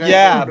jumps in.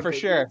 Yeah, for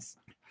sure.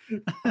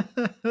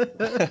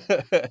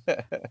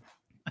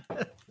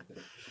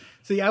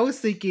 See, I was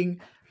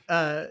thinking,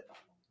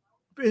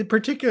 in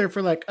particular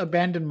for like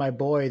Abandon My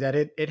Boy, that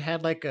it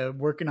had like a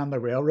working on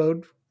the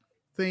railroad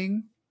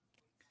thing.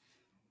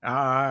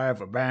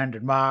 I've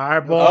abandoned my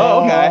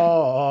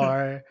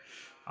boy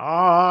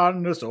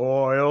on this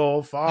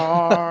oil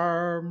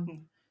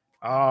farm.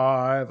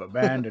 I've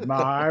abandoned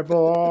my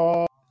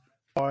boy.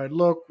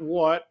 Look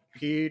what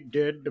he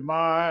did to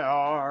my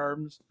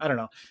arms. I don't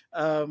know.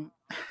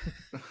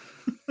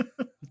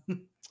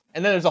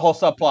 And then there's a whole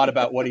subplot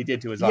about what he did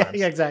to his arms.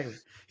 Yeah, exactly.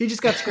 He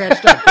just got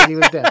scratched up because he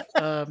was deaf.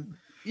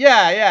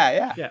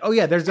 Yeah. Oh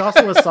yeah, there's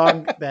also a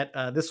song that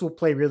this will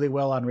play really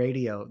well on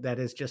radio that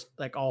is just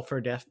like all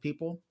for deaf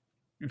people.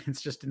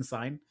 It's just in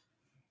sign.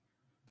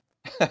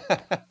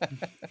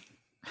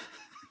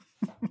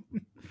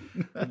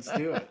 Let's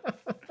do it.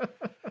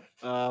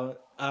 I'm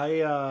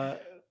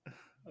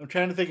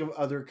trying to think of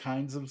other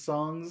kinds of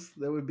songs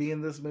that would be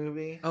in this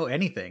movie. Oh,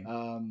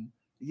 anything.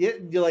 Yeah,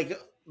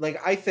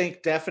 like I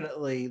think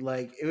definitely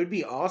like it would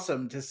be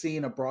awesome to see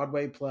in a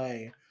Broadway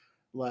play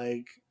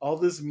like all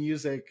this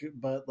music,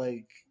 but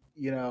like,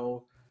 you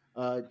know,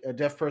 a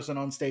deaf person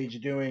on stage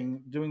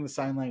doing the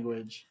sign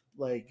language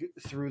like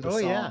through the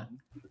song. Yeah.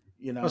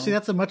 You know. Oh, see,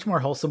 that's a much more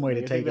wholesome way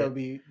to take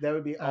it. That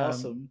would be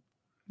awesome.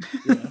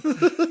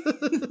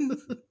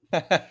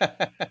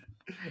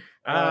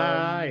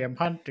 I am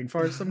hunting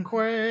for some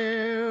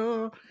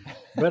quail,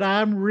 but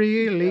I'm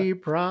really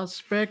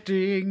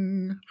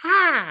prospecting.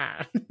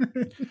 Ha!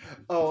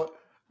 Oh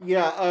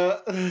yeah,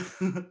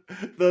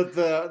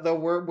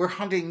 the we're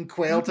hunting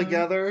quail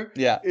together.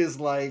 Yeah, is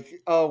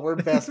like, oh, we're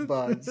best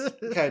buds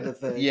kind of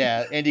thing.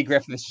 Yeah, Andy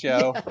Griffith's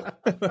show.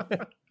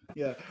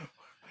 Yeah.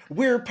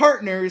 We're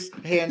partners,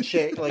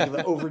 handshake, like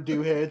the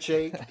overdue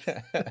handshake.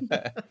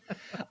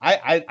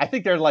 I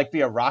think there'd like be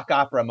a rock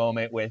opera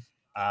moment with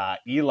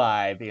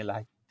Eli be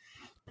like,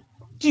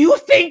 do you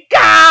think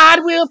God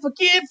will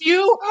forgive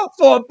you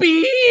for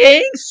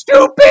being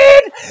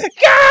stupid?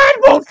 God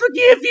won't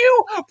forgive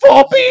you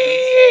for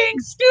being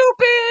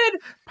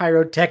stupid.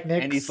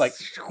 Pyrotechnics. And he's like,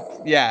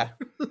 yeah.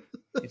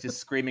 He's just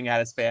screaming at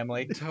his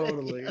family.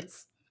 Totally.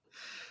 Yes.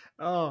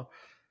 Oh.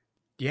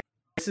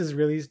 This is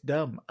really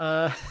dumb.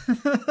 Cancel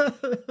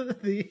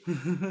the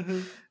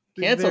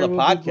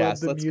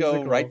podcast. Let's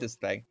go write this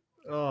thing.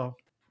 Oh,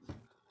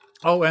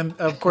 and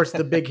of course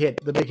the big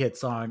hit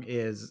song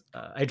is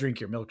 "I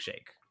Drink Your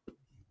Milkshake,"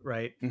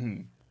 right?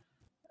 Mm-hmm.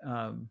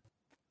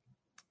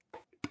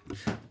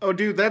 Oh,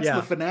 dude, that's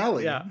the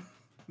finale. Yeah.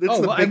 That's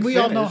and we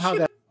all know how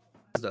that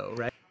is, though,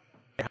 right?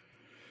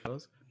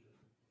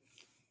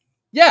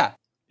 Yeah.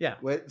 Yeah.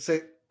 Wait,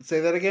 say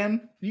that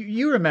again.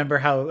 You remember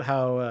how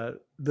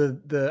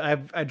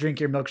the I drink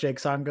your milkshake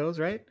song goes,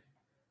 right?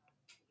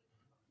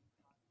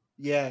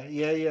 Yeah.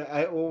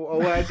 I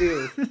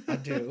do. I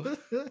do.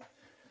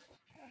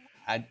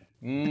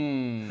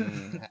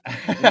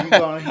 If you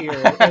want to hear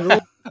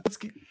it.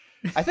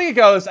 I think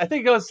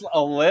it goes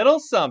a little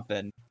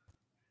something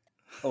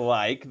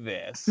like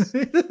this.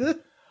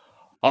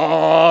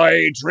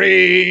 I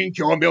drink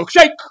your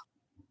milkshake.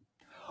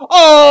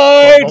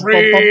 I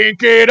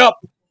drink it up.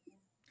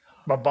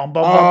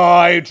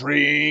 I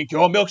drink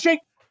your milkshake.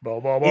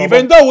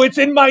 Even though it's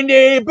in my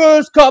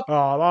neighbor's cup.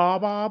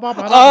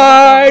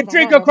 I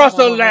drink across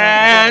the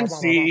land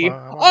sea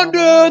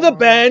under the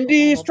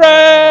bandy's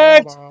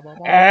tract.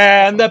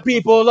 And the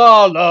people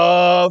are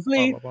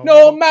lovely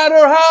no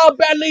matter how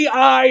badly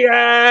I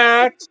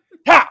act.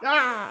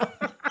 Ha!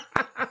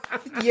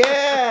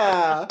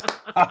 Yeah.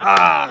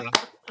 Ha!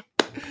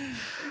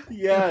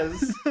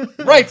 Yes.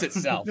 Writes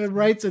itself. It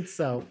writes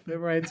itself. It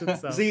writes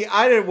itself. See,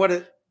 I didn't want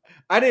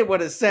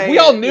to say. We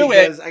all knew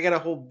it. I got a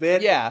whole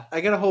bit. Yeah.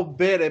 I got a whole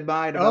bit in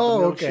mind about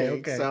the milkshake.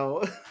 Okay.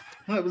 So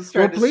I was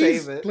trying to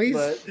please, save it. please.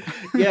 But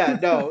yeah,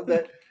 no.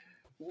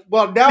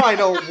 Well, now I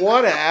don't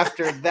want to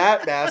after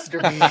that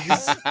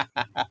masterpiece.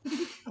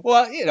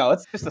 Well,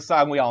 it's just a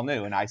song we all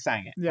knew, and I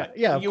sang it.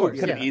 Yeah, of you course.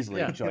 could have Yeah,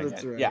 easily yeah. joined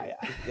That's it. right.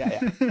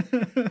 Yeah.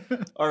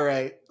 All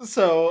right.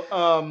 So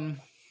I'm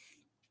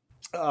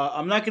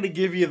not going to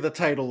give you the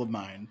title of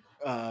mine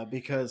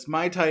because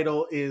my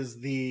title is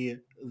the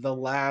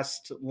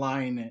last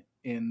line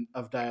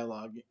of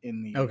dialogue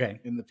in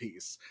the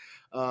piece.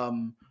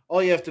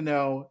 All you have to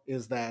know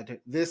is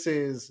that this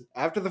is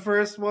after the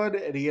first one,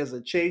 and he has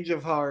a change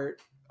of heart.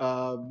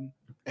 And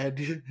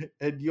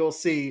you'll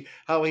see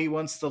how he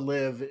wants to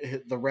live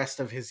the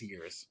rest of his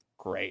years.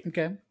 Great.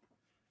 Okay.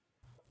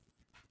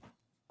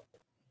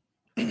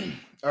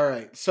 All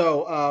right.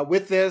 So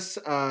with this,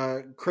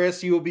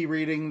 Chris, you will be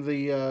reading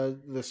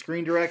the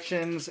screen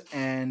directions,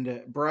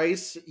 and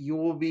Bryce, you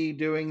will be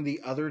doing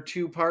the other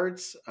two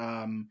parts.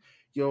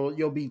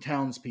 You'll be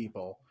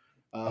townspeople.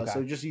 Okay.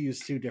 So just use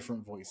two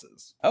different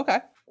voices. Okay.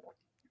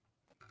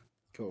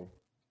 Cool.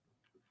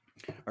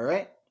 All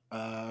right.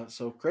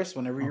 So Chris,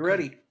 whenever you're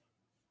ready.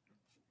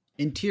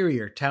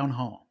 Interior Town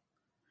Hall.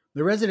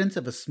 The residents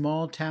of a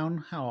small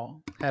town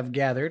hall have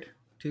gathered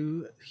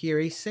to hear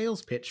a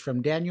sales pitch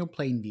from Daniel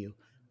Plainview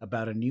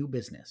about a new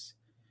business.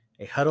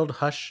 A huddled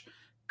hush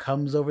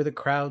comes over the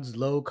crowd's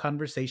low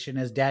conversation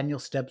as Daniel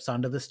steps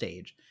onto the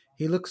stage.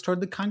 He looks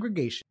toward the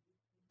congregation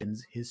and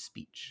begins his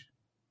speech.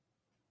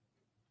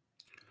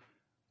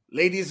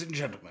 Ladies and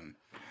gentlemen,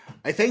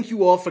 I thank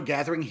you all for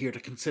gathering here to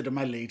consider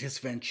my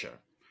latest venture.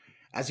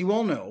 As you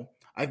all know,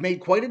 I've made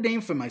quite a name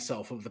for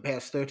myself over the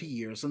past 30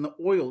 years in the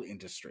oil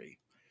industry.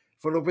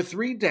 For over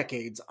 3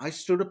 decades, I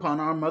stood upon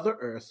our Mother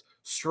Earth,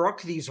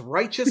 struck these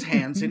righteous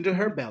hands into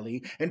her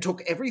belly, and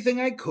took everything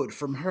I could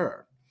from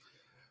her.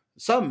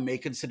 Some may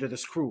consider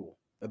this cruel,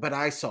 but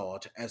I saw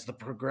it as the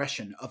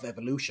progression of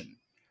evolution.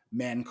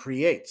 Man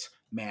creates,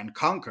 man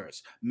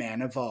conquers,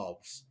 man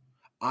evolves.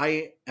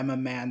 I am a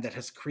man that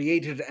has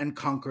created and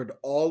conquered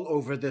all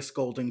over this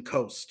golden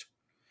coast.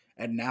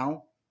 And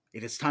now,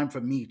 it is time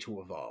for me to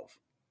evolve.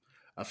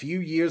 A few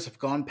years have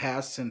gone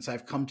past since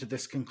I've come to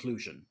this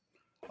conclusion.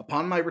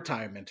 Upon my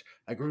retirement,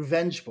 I grew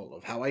vengeful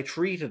of how I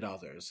treated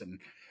others and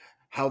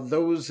how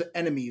those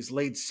enemies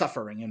laid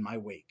suffering in my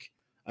wake.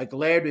 I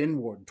glared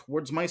inward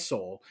towards my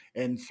soul,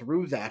 and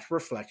through that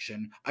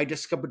reflection, I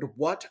discovered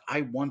what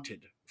I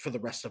wanted for the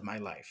rest of my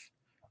life.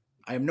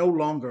 I am no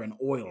longer an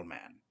oil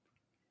man.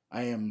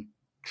 I am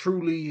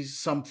truly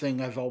something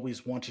I've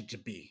always wanted to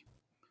be.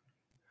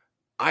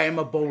 I am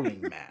a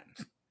bowling man.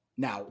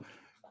 Now,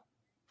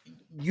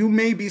 you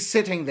may be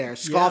sitting there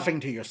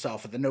scoffing to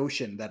yourself at the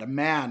notion that a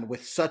man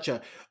with such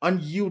an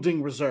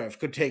unyielding reserve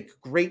could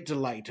take great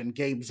delight in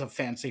games of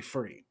fancy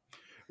free.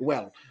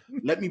 Well,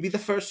 let me be the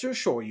first to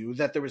assure you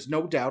that there is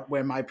no doubt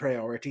where my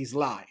priorities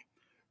lie.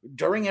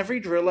 During every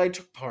drill I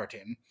took part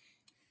in,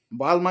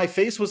 while my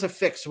face was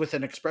affixed with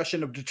an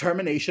expression of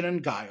determination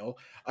and guile,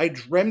 I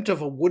dreamt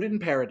of a wooden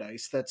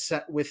paradise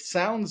that with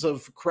sounds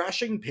of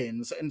crashing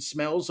pins and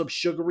smells of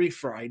sugary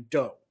fried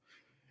dough.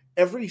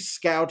 Every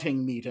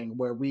scouting meeting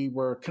where we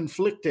were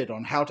conflicted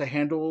on how to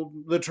handle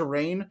the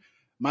terrain,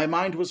 my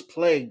mind was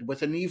plagued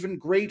with an even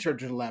greater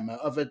dilemma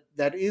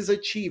that is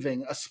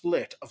achieving a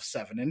split of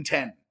 7 and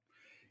 10.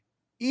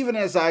 Even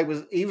as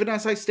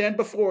I stand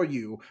before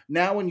you,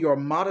 now in your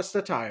modest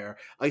attire,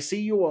 I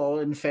see you all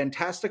in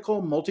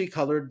fantastical,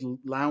 multicolored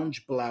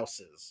lounge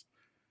blouses.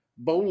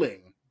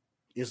 Bowling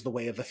is the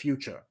way of the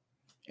future,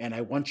 and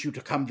I want you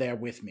to come there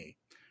with me.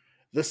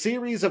 The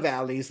series of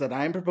alleys that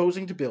I am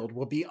proposing to build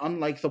will be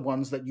unlike the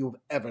ones that you've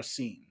ever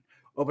seen.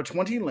 Over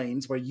 20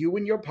 lanes where you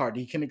and your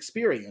party can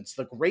experience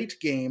the great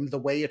game the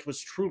way it was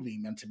truly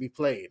meant to be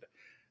played.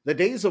 The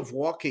days of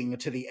walking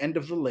to the end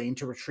of the lane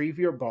to retrieve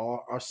your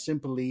ball are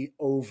simply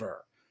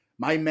over.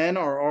 My men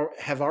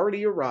have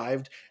already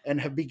arrived and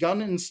have begun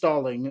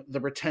installing the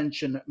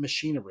retention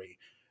machinery.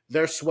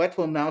 Their sweat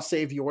will now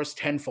save yours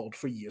tenfold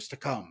for years to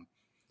come.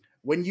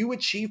 When you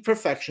achieve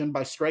perfection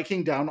by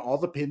striking down all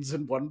the pins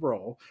in one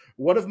row,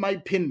 one of my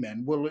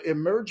pinmen will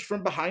emerge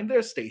from behind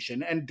their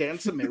station and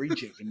dance a merry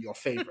jig in your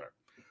favor.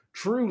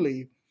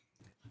 Truly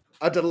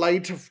a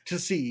delight to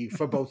see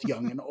for both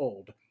young and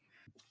old.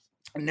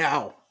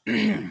 Now,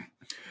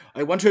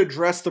 I want to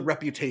address the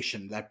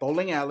reputation that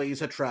bowling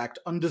alleys attract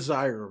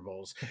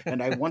undesirables,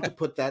 and I want to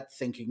put that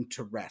thinking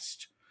to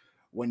rest.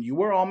 When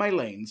you are on my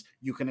lanes,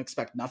 you can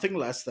expect nothing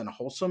less than a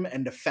wholesome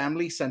and a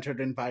family-centered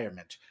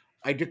environment.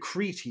 I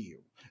decree to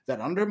you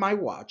that under my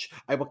watch,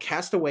 I will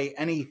cast away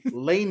any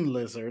lane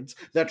lizards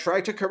that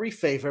try to curry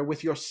favor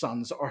with your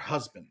sons or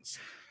husbands.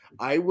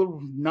 I will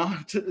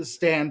not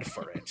stand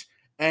for it.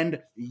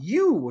 And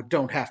you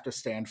don't have to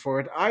stand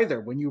for it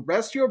either when you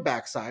rest your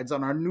backsides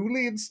on our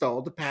newly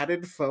installed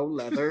padded faux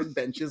leather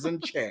benches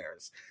and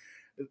chairs.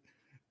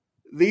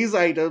 These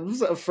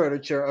items of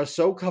furniture are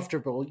so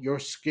comfortable your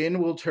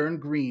skin will turn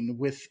green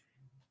with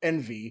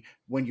envy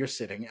when you're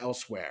sitting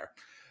elsewhere.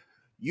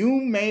 You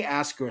may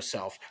ask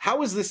yourself,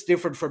 how is this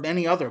different from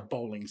any other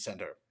bowling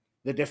center?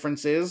 The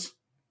difference is,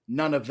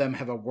 none of them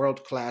have a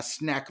world-class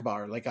snack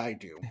bar like I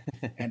do,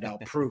 and I'll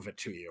prove it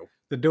to you.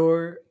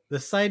 The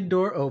side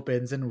door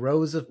opens and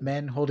rows of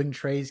men holding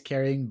trays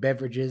carrying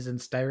beverages and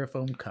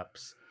styrofoam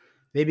cups.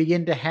 They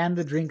begin to hand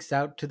the drinks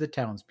out to the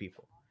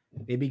townspeople.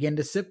 They begin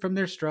to sip from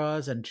their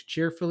straws and to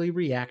cheerfully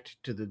react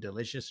to the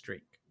delicious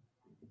drink.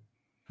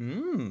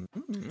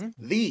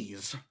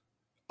 These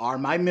are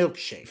my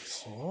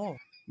milkshakes. Oh.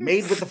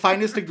 Made with the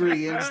finest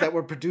ingredients that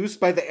were produced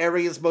by the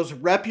area's most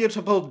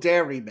reputable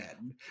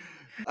dairymen.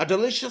 A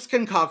delicious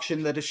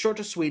concoction that is sure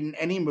to sweeten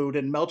any mood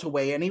and melt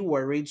away any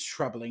worries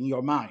troubling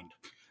your mind.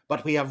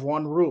 But we have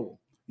one rule.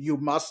 You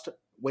must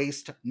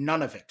waste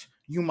none of it.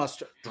 You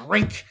must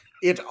drink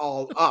it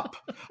all up.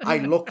 I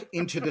look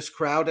into this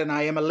crowd and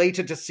I am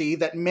elated to see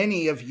that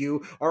many of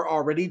you are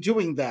already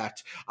doing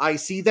that. I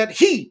see that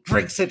he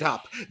drinks it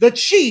up, that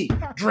she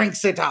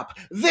drinks it up,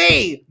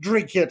 they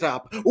drink it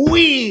up,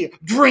 we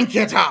drink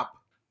it up.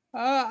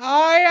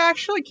 I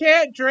actually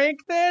can't drink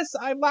this.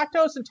 I'm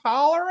lactose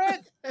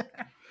intolerant.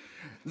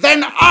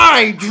 Then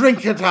I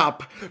drink it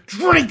up.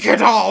 Drink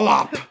it all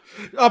up.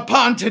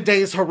 Upon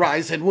today's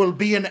horizon will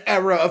be an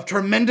era of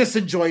tremendous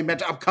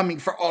enjoyment upcoming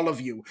for all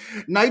of you.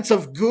 Nights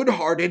of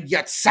good-hearted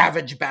yet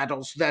savage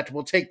battles that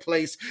will take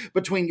place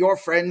between your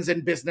friends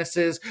and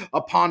businesses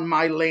upon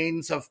my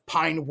lanes of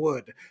pine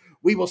wood.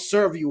 We will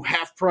serve you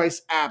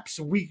half-price apps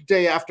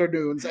weekday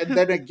afternoons and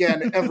then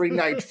again every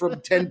night from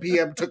 10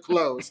 p.m. to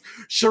close.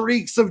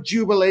 Shrieks of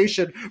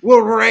jubilation will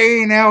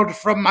rain out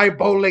from my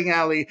bowling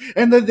alley,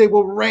 and then they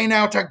will rain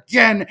out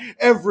again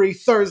every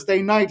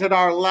Thursday night at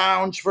our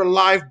lounge for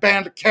live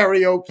band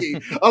karaoke.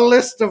 A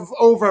list of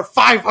over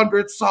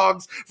 500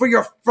 songs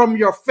from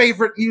your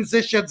favorite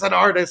musicians and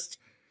artists.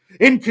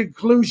 In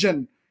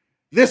conclusion,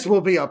 this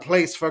will be a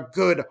place for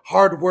good,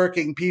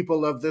 hard-working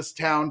people of this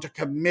town to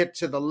commit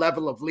to the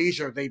level of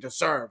leisure they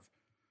deserve.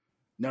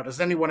 Now, does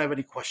anyone have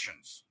any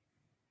questions?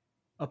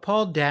 A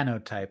Paul Dano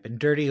type in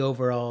dirty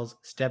overalls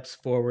steps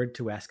forward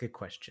to ask a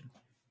question.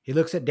 He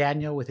looks at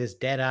Daniel with his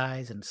dead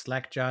eyes and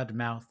slack-jawed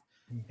mouth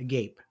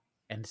agape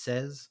and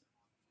says,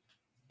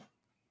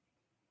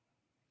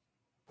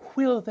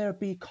 Will there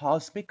be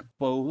cosmic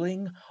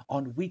bowling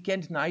on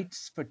weekend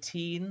nights for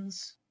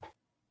teens?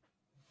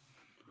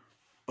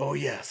 Oh,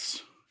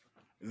 yes.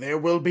 There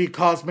will be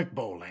cosmic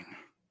bowling.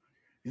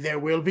 There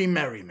will be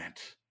merriment.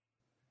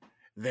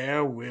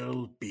 There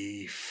will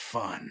be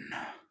fun.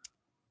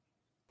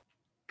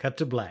 Cut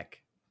to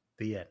black.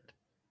 The end.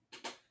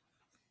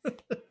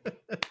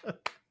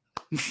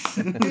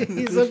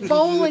 He's a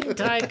bowling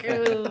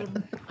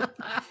tycoon.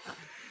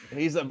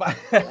 He's a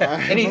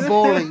And he's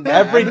bowling.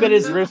 every bit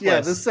as ruthless.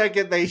 Yeah, the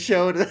second they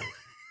showed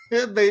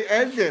they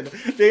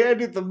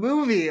ended the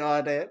movie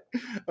on it.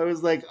 I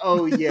was like,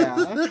 oh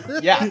yeah.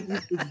 Yeah.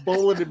 It's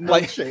bowling and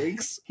Like,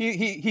 milkshakes.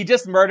 He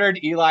just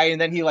murdered Eli,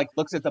 and then he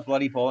looks at the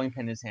bloody bowling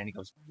pin in his hand. He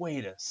goes,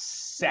 "Wait a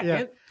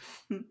second."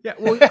 Yeah,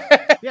 well,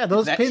 yeah,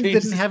 those That pins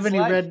changes didn't have his any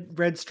life.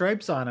 red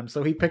stripes on them,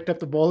 so he picked up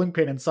the bowling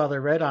pin and saw the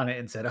red on it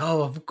and said,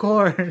 "Oh, of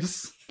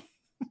course."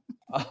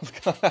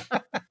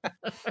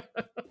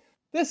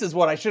 This is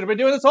what I should have been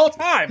doing this whole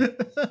time.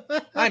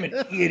 I'm an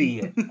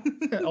idiot.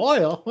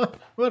 Oil?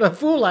 What a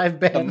fool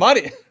I've been.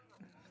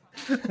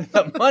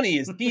 The money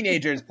is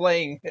teenagers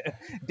playing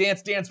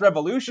Dance Dance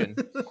Revolution.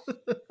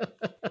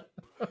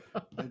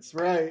 That's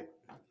right.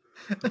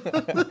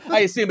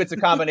 I assume it's a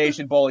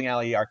combination bowling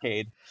alley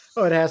arcade.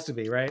 Oh, it has to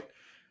be, right?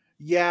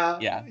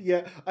 Yeah.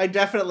 I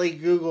definitely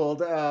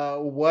Googled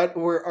what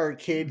were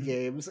arcade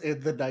games in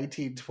the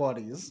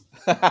 1920s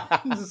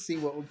to see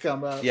what would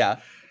come up. Yeah.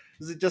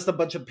 Is it just a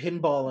bunch of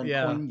pinball and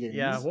coin games?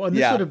 Yeah. Well, and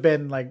this would have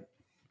been like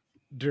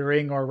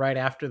during or right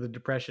after the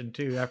Depression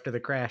too, after the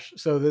crash.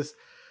 So this,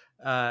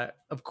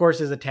 of course,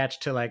 is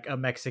attached to like a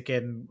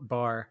Mexican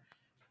bar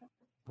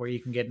where you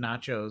can get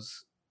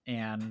nachos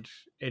and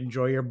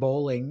enjoy your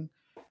bowling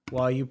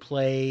while you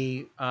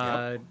play.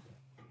 What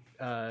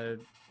are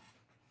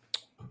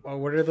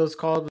those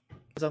called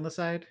on the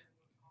side?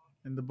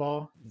 And the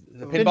ball.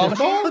 The pinball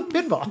machine?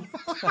 Pinball.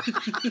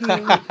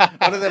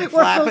 One of them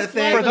flapping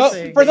things.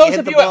 For those hit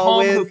of the you at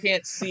ball home who with,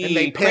 can't and see,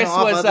 they pin Chris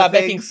off was other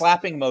making things.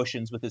 flapping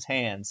motions with his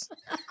hands,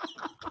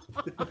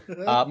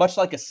 much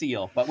like a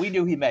seal. But we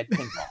knew he meant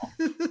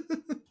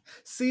pinball.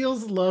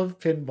 Seals love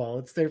pinball.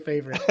 It's their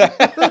favorite.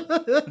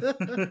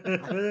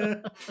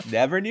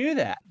 Never knew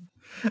that.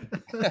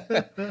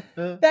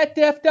 That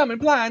deaf, dumb,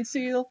 and blind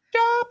seal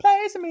sure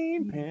plays a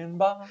mean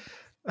pinball.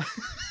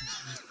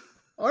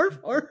 Arf,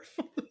 arf.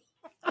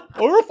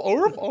 Orf,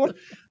 orf, orf.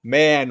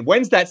 Man,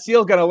 when's that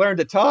seal gonna learn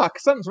to talk?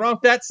 Something's wrong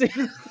with that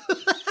seal.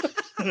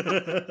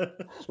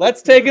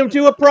 Let's take him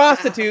to a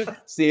prostitute,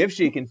 see if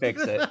she can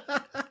fix it.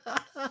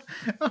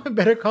 I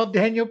better call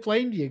Daniel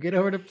Plainview. Get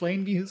over to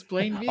Plainview's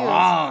Plainviews.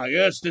 Ah,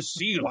 yes, the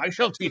seal. I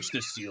shall teach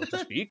the seal to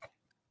speak.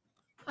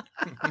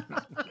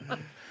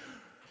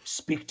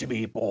 Speak to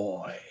me,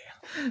 boy.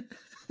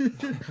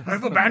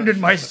 I've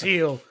abandoned my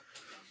seal.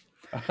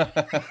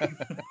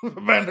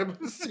 Abandoned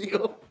the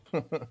seal.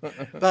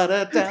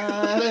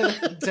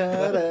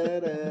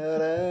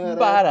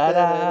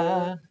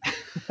 Ba-da-da.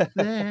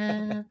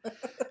 There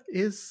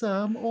is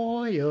some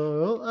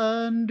oil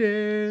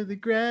under the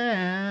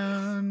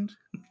ground,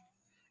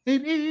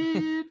 and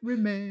it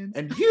remains.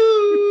 And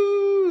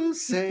you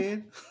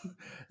say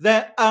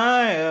that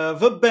I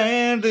have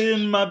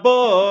abandoned my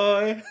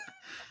boy,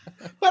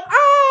 but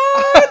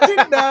I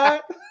did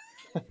not.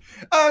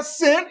 I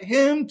sent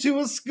him to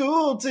a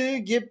school to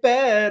get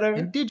better.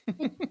 And did you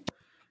know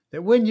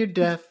that when you're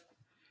deaf,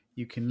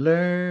 you can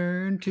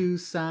learn to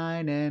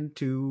sign and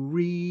to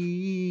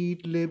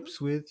read lips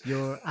with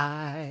your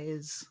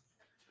eyes?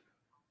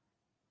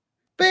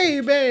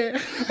 Baby!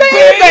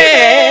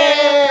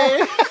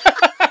 Baby!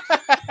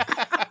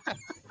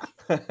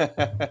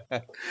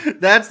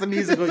 That's the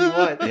musical you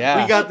want.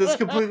 Yeah. We got this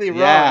completely wrong.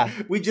 Yeah.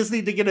 We just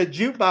need to get a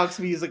jukebox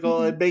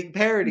musical and make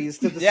parodies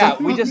to the Yeah,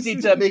 songs. we just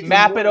need to Make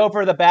map them it work.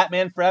 over the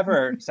Batman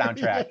Forever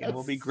soundtrack, and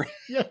we'll be great.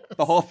 Yes.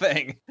 The whole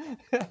thing.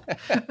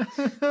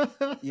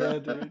 Yeah,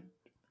 dude.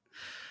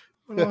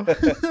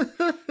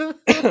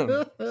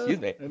 Excuse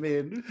me. I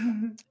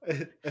mean,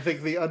 I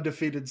think the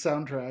undefeated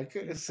soundtrack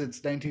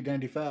since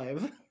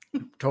 1995.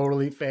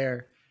 Totally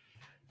fair.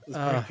 is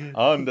pretty good.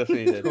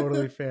 Undefeated.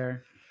 Totally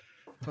fair.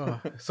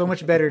 Oh, so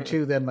much better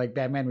too than like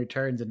Batman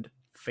Returns and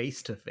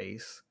Face to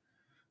Face.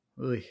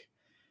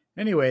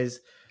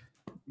 Anyways,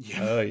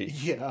 Yeah.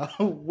 Yeah.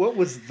 What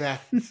was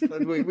that?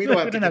 We don't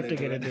have to don't get have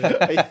to into get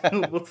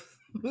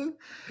it.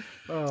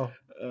 oh,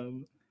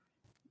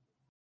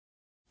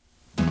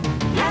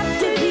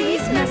 After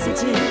these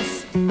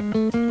messages,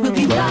 we'll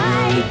be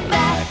right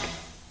back.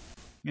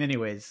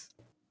 anyways,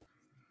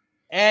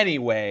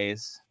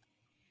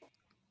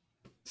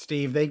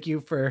 Steve, thank you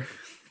for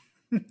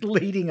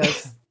leading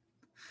us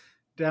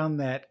down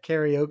that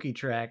karaoke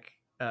track.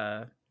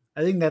 I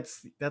think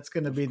that's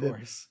going to be Of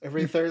course.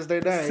 Every Thursday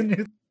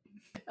night.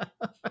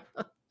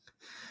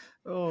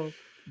 Oh,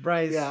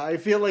 Bryce. Yeah, I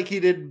feel like he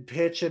didn't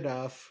pitch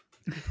enough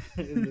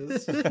in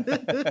this.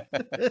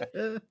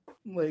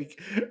 Like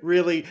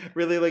really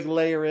like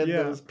layer in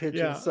Yeah, those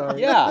pitches. yeah.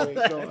 Sorry. Yeah. Okay,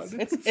 go on.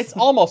 It's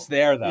almost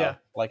there though. Yeah.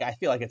 Like I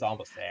feel like it's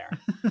almost there.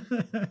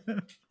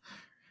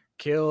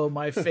 Kill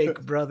my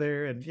fake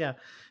brother, and yeah.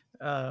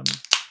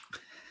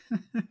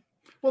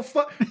 Well,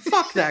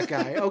 fuck that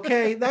guy.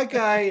 Okay, that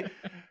guy.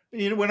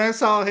 You know, when I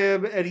saw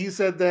him and he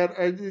said that,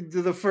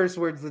 the first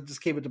words that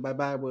just came into my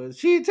mind was,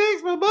 "She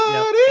takes my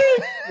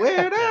body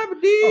when I'm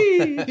in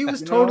need." He was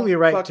You know? totally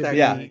right Fuck to that be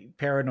guy.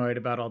 paranoid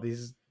about all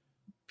these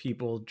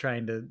people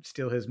trying to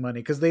steal his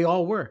money, because they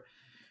all were.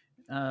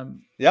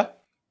 Yeah.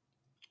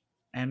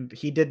 And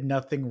he did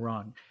nothing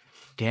wrong.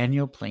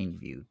 Daniel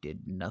Plainview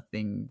did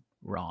nothing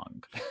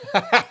wrong.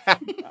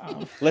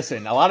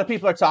 Listen, a lot of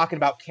people are talking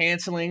about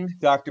canceling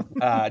Dr.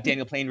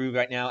 Daniel Plainview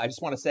right now. I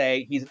just want to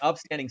say he's an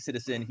upstanding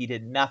citizen. He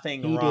did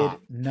nothing He wrong. did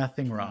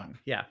nothing wrong.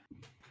 Yeah.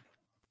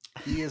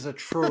 He is a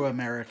true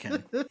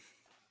American.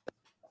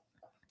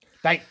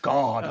 Thank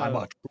God I'm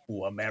a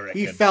true American.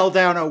 He fell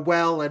down a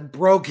well and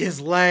broke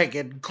his leg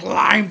and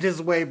climbed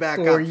his way back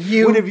For up.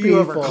 you When have you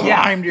ever people.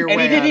 climbed your way?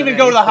 and he didn't out even of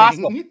go to the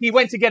anything? hospital. He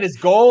went to get his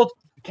gold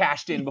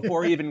cashed in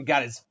before he even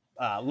got his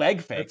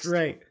leg fixed. That's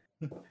right.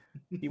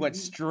 He went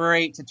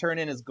straight to turn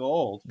in his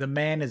gold. The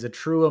man is a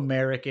true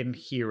American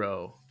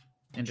hero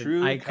and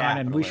True an icon,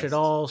 and we should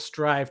capitalist. all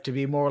strive to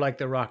be more like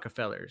the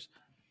Rockefellers.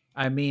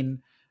 I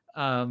mean,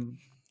 plain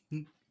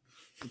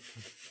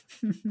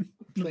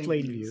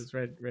views,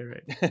 right.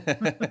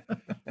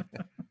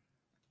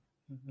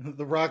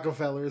 The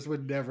Rockefellers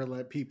would never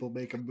let people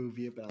make a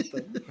movie about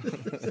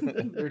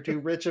them. They're too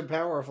rich and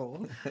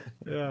powerful.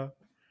 Yeah.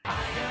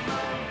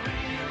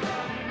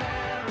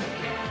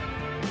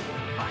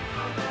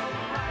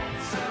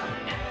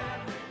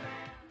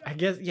 I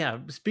guess, yeah.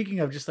 Speaking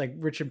of just like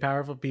rich and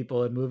powerful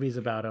people and movies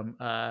about them,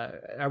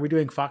 are we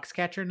doing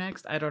Foxcatcher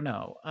next? I don't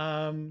know.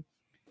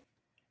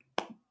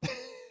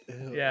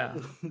 Yeah.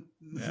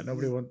 Yeah,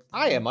 nobody wants.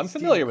 I am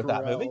unfamiliar Steve with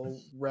that movie.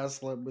 Carell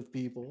wrestling with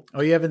people.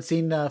 Oh, you haven't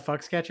seen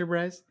Foxcatcher,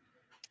 Bryce?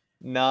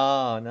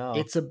 No.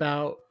 It's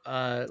about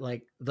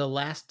like the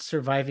last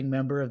surviving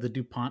member of the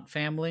DuPont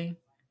family,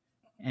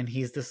 and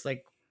he's this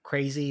like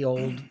crazy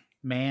old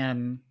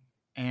man,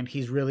 and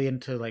he's really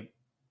into like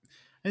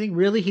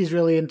he's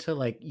really into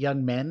like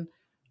young men,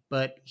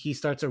 but he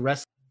starts a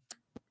wrestling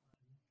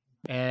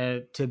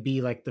to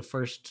be like the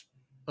first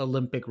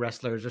Olympic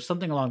wrestlers or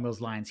something along those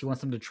lines. He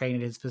wants them to train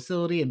at his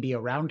facility and be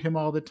around him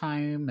all the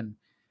time,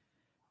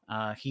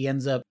 and he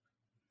ends up,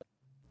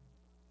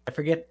 I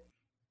forget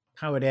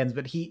how it ends,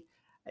 but he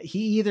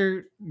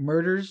either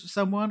murders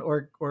someone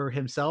or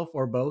himself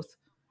or both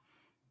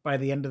by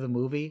the end of the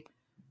movie.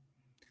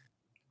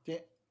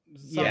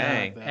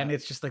 Yeah, and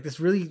it's just like this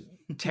really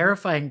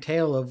terrifying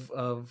tale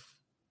of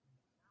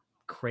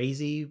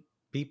crazy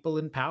people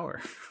in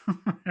power,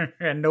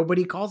 and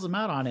nobody calls them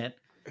out on it.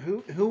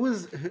 Who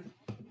was the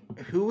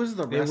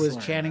wrestler? It was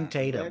Channing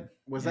Tatum.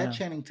 Was Yeah. that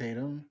Channing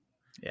Tatum?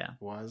 Yeah.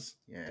 Was?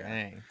 Yeah.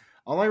 Dang.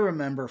 All I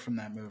remember from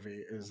that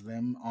movie is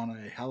them on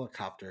a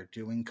helicopter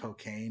doing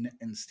cocaine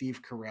and Steve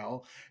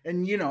Carell.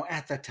 And, you know,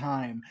 at the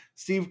time,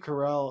 Steve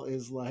Carell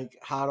is like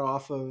hot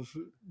off of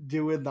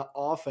doing The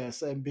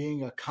Office and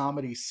being a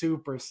comedy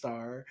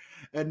superstar.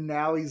 And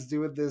now he's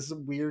doing this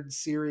weird,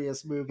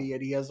 serious movie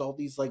and he has all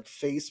these like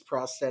face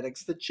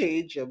prosthetics to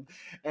change him.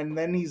 And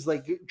then he's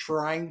like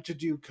trying to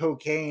do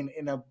cocaine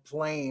in a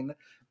plane,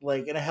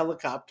 like in a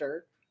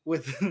helicopter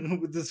with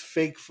this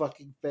fake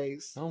fucking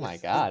face. Oh my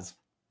God. It's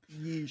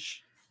yeesh.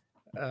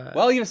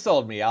 Well, you've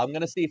sold me. I'm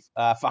gonna see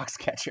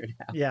Foxcatcher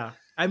now. Yeah.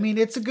 I mean,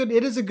 it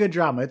is a good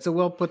drama. It's a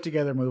well put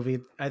together movie.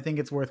 I think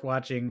it's worth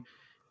watching.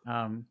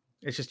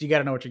 It's just, you got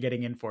to know what you're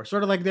getting in for.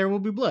 Sort of like There Will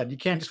Be Blood. You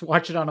can't just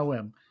watch it on a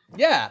whim.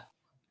 Yeah.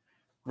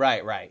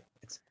 Right.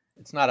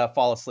 It's not a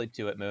fall asleep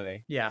to it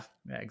movie. Yeah,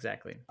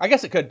 exactly. I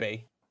guess it could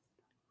be.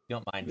 You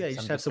don't mind. Yeah, you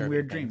just have some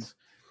weird disturbing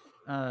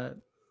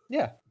dreams.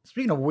 Yeah.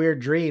 Speaking of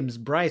weird dreams,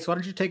 Bryce, why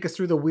don't you take us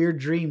through the weird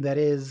dream that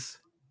is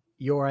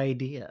your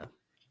idea?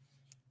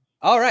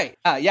 All right.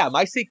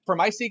 For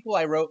my sequel,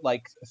 I wrote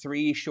like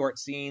 3 short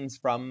scenes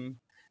from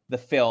the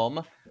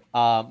film.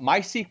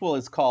 My sequel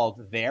is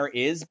called There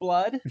Is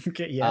Blood.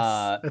 Okay,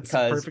 yes, that's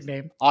a perfect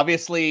name.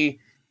 Obviously,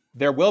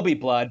 there will be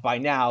blood. By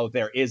now,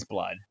 there is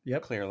blood.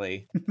 Yep.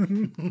 Clearly.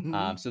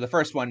 So the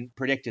first one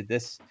predicted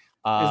this. Is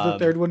the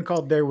third one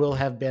called There Will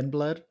Have Been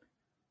Blood?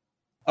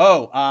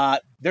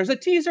 There's a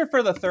teaser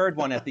for the third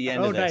one at the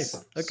end of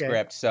this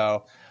script.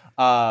 So,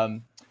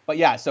 but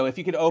yeah, so if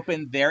you could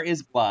open There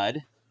Is Blood,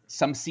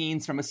 some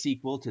scenes from a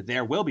sequel to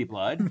There Will Be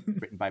Blood,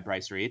 written by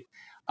Bryce Reed.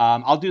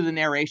 I'll do the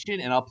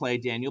narration and I'll play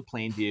Daniel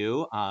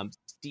Plainview.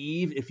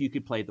 Steve, if you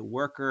could play the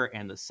worker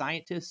and the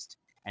scientist.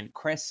 And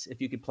Chris,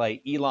 if you could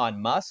play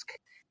Elon Musk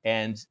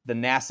and the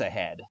NASA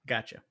head.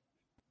 Gotcha.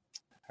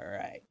 All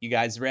right. You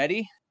guys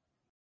ready?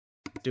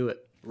 Do it.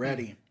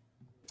 Ready.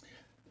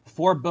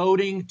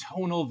 Foreboding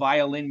tonal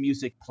violin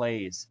music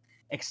plays.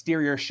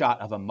 Exterior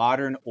shot of a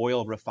modern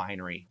oil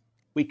refinery.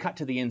 We cut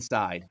to the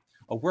inside.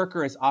 A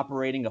worker is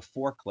operating a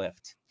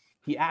forklift.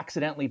 He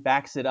accidentally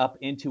backs it up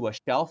into a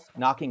shelf,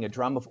 knocking a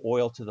drum of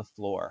oil to the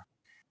floor.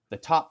 The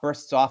top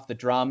bursts off the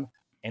drum,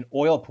 and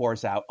oil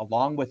pours out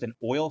along with an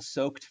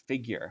oil-soaked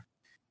figure.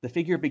 The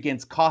figure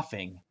begins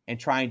coughing and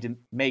trying to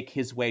make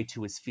his way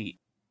to his feet.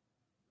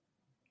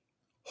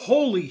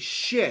 Holy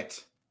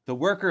shit! The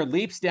worker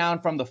leaps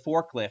down from the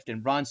forklift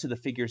and runs to the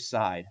figure's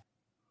side.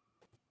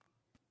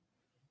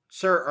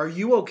 Sir, are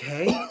you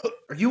okay?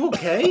 Are you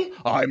okay?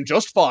 I'm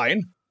just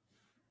fine.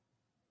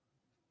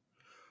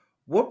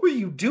 What were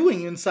you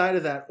doing inside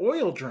of that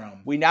oil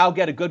drum? We now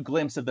get a good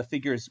glimpse of the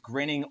figure's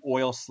grinning,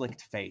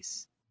 oil-slicked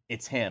face.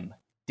 It's him,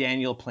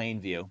 Daniel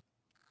Plainview.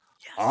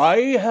 Yes. I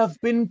have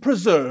been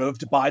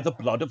preserved by the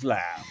blood of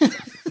lambs.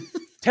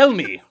 Tell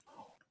me,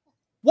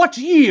 what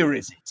year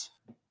is it?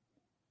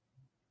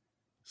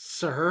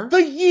 Sir?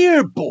 The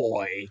year,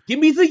 boy! Give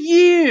me the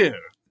year!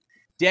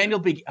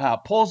 Daniel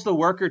pulls the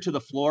worker to the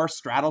floor,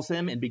 straddles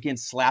him, and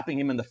begins slapping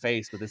him in the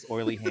face with his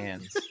oily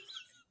hands.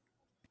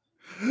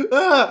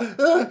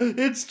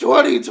 It's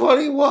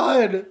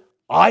 2021!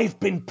 I've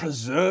been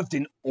preserved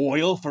in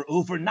oil for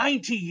over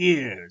 90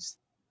 years.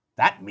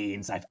 That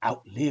means I've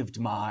outlived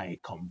my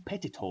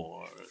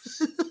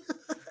competitors.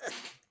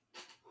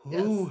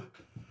 Who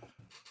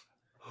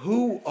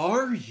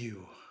are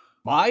you?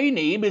 My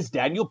name is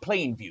Daniel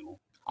Plainview.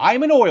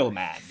 I'm an oil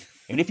man,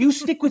 and if you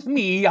stick with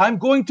me, I'm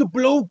going to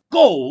blow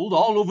gold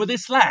all over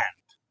this land.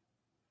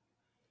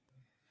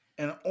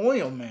 An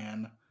oil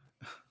man?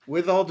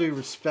 With all due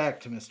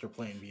respect, Mr.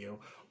 Plainview,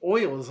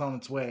 oil is on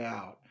its way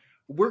out.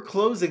 We're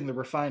closing the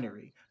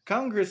refinery.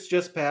 Congress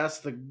just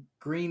passed the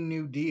Green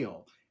New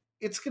Deal.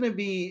 It's going to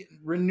be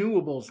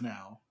renewables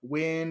now.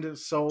 Wind,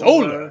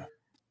 solar.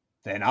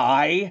 Then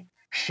I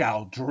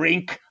shall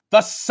drink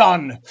the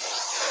sun.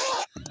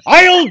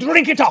 I'll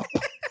drink it up.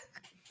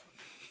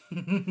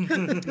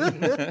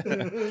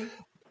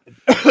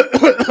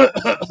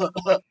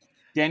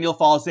 Daniel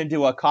falls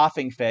into a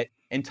coughing fit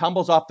and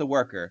tumbles off the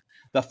worker.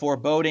 The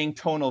foreboding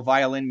tonal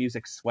violin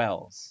music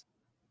swells.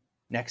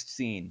 Next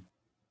scene.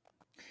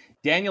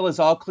 Daniel is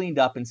all cleaned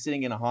up and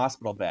sitting in a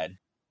hospital bed.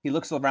 He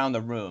looks around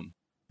the room.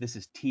 This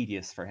is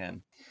tedious for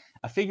him.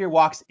 A figure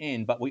walks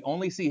in, but we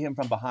only see him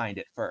from behind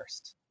at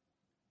first.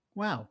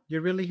 Wow,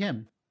 you're really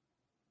him.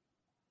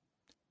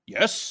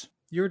 Yes?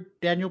 You're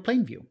Daniel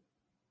Plainview.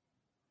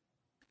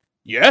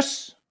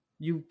 Yes?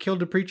 You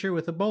killed a preacher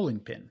with a bowling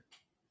pin.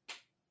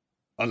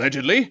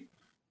 Allegedly?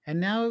 And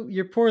now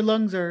your poor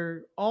lungs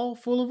are all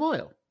full of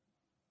oil.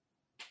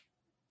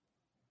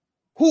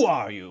 Who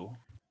are you?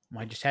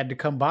 I just had to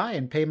come by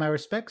and pay my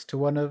respects to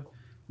one of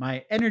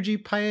my energy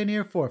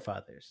pioneer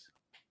forefathers.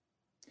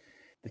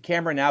 The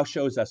camera now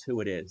shows us who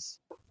it is.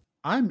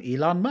 I'm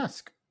Elon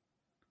Musk.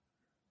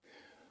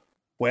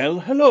 Well,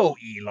 hello,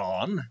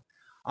 Elon.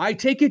 I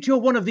take it you're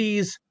one of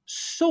these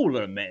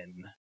solar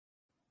men.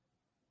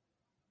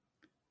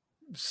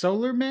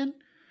 Solar men?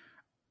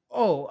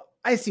 Oh,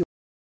 I see.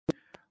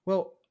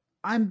 Well,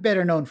 I'm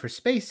better known for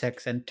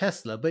SpaceX and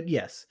Tesla, but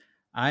yes,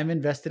 I'm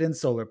invested in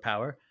solar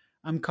power.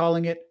 I'm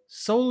calling it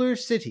Solar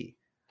City.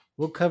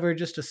 We'll cover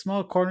just a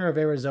small corner of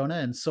Arizona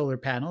in solar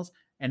panels,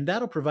 and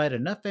that'll provide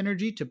enough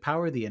energy to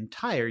power the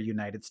entire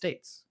United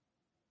States.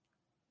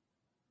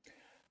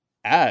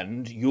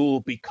 And you'll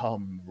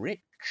become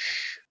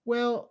rich.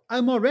 Well,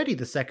 I'm already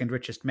the second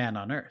richest man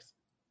on Earth.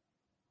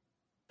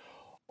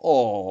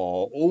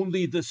 Oh,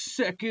 only the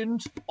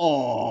second?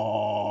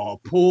 Oh,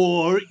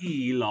 poor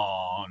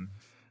Elon.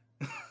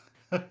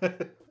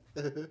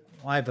 Well,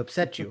 I've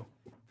upset you.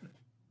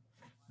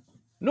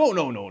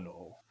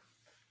 No.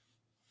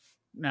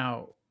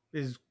 Now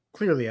is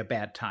clearly a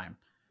bad time.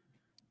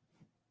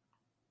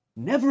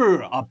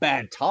 Never a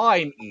bad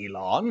time,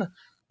 Elon.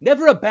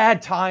 Never a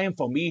bad time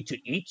for me to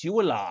eat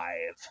you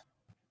alive.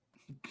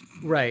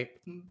 Right.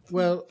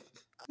 Well,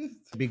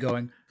 I'll be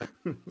going.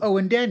 Oh,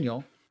 and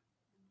Daniel,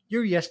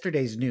 you're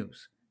yesterday's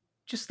news,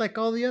 just like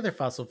all the other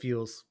fossil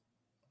fuels.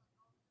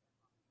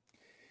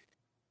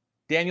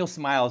 Daniel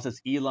smiles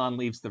as Elon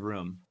leaves the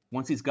room.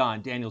 Once he's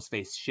gone, Daniel's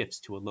face shifts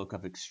to a look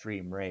of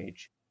extreme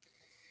rage.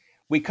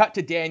 We cut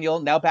to Daniel,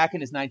 now back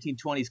in his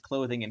 1920s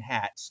clothing and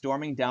hat,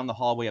 storming down the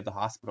hallway of the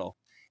hospital.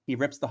 He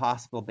rips the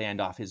hospital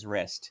band off his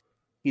wrist.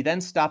 He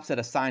then stops at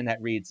a sign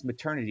that reads,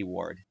 Maternity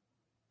Ward.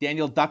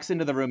 Daniel ducks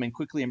into the room and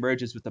quickly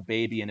emerges with the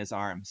baby in his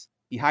arms.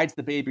 He hides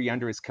the baby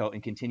under his coat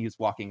and continues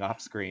walking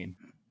off screen.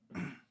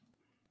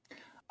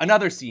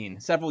 Another scene.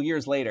 Several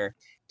years later,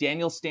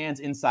 Daniel stands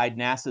inside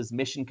NASA's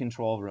Mission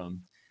Control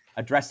Room,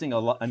 addressing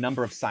a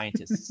number of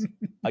scientists.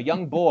 A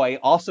young boy,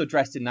 also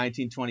dressed in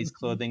 1920s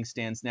clothing,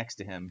 stands next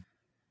to him.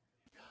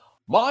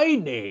 My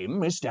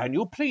name is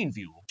Daniel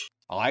Plainview.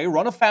 I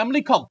run a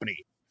family company.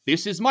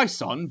 This is my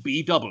son,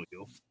 BW.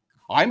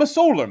 I'm a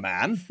solar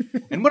man,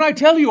 and when I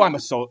tell you I'm a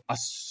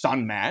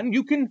sun man,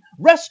 you can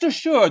rest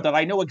assured that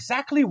I know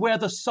exactly where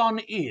the sun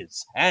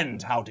is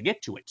and how to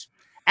get to it.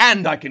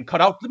 And I can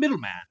cut out the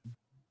middleman.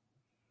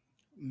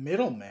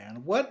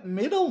 Middleman? What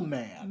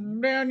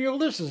middleman? Daniel,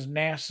 this is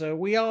NASA.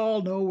 We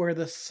all know where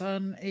the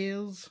sun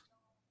is.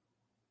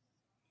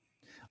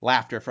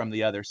 Laughter from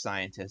the other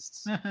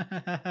scientists.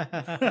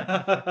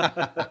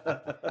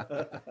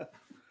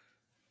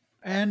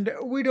 And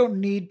we don't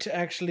need to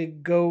actually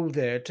go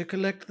there to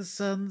collect the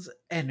sun's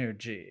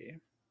energy.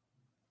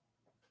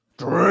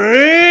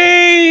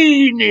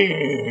 Drain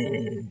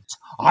it!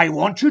 I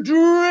want to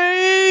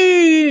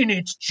drain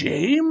it,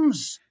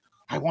 James!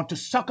 I want to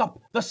suck up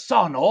the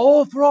sun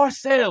all for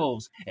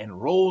ourselves and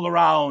roll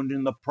around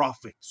in the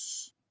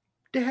profits.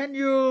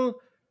 Daniel!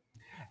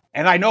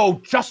 And I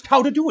know just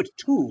how to do it,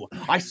 too.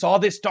 I saw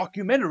this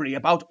documentary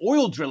about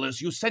oil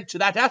drillers you sent to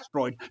that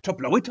asteroid to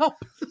blow it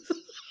up.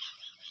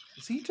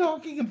 Is he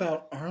talking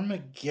about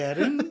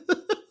Armageddon?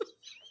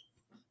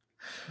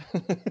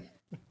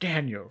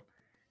 Daniel,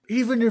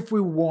 even if we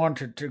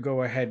wanted to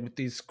go ahead with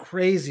this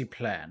crazy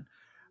plan,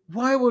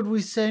 why would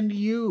we send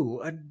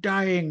you, a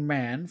dying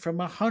man from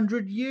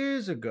 100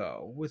 years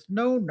ago, with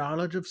no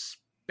knowledge of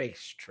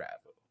space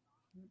travel?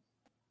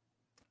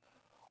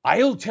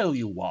 I'll tell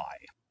you why.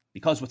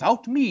 Because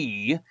without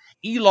me,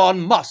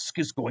 Elon Musk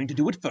is going to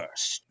do it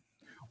first.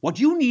 What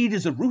you need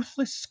is a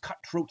ruthless,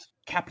 cutthroat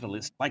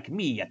capitalist like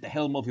me at the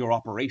helm of your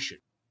operation.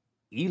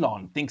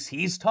 Elon thinks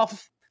he's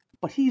tough,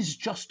 but he's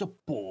just a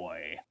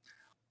boy.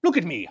 Look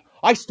at me.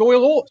 I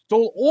stole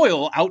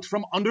oil out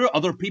from under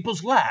other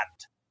people's land.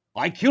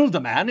 I killed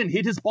a man and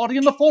hid his body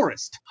in the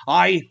forest.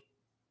 I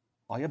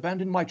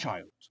abandoned my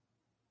child.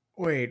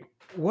 Wait,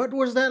 what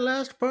was that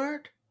last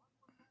part?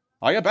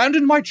 I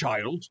abandoned my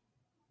child.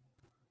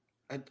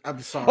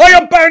 I'm sorry. I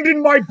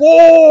abandoned my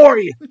boy!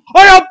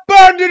 I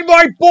abandoned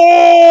my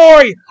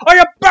boy!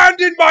 I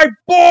abandoned my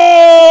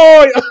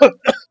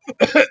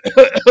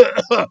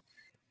boy!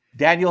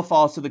 Daniel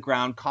falls to the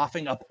ground,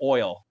 coughing up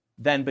oil.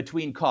 Then,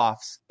 between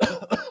coughs,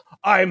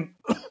 I'm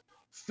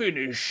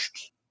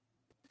finished.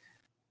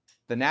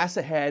 The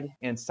NASA head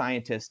and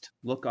scientist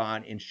look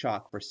on in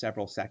shock for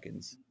several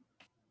seconds.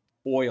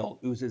 Oil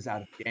oozes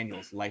out of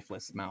Daniel's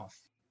lifeless mouth.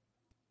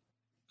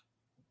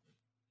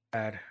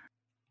 Dad,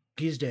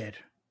 he's dead.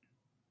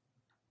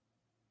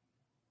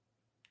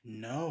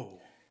 No.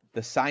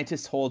 The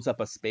scientist holds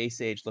up a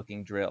space-age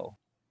looking drill.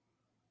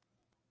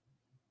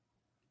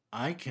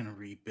 I can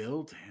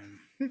rebuild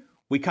him.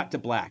 We cut to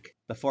black.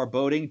 The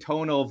foreboding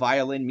tonal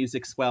violin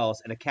music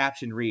swells, and a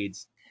caption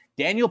reads,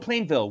 Daniel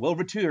Plainview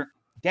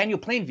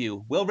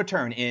will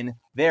return in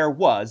There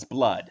Was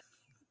Blood.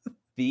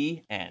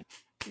 The end.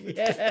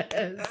 Yes.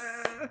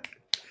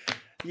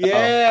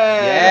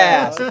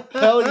 Yeah.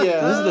 Hell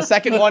yeah. This is the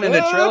second one in the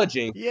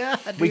trilogy. Yeah,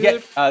 dude. We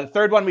get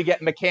third one. We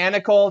get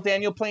mechanical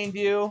Daniel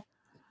Plainview.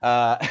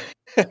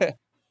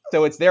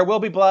 So it's There Will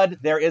Be Blood,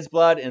 There Is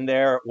Blood, and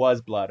There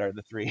Was Blood are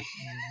the three.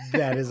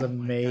 That is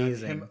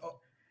amazing.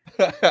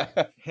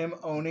 Him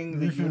owning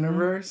the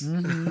universe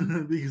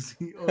because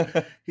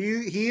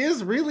he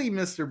is really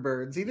Mr.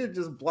 Burns. He didn't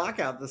just block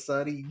out the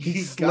sun. He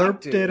got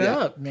slurped to. it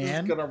up,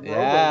 man. He's gonna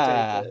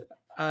Yeah. robotape it.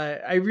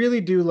 I really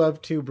do love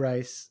too,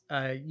 Bryce.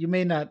 You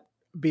may not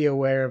be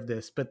aware of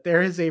this, but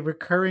there is a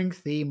recurring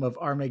theme of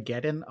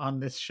Armageddon on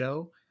this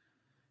show,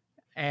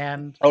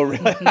 and Oh,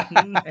 really?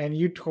 and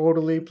you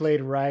totally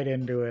played right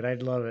into it.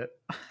 I'd love it.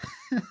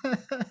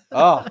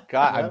 Oh,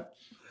 God. Yep.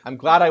 I'm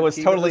glad I was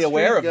Keeping totally the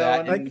aware streak of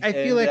that. going. Like I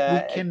feel like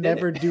and, we can did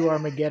never it. do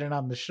Armageddon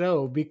on the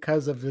show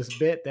because of this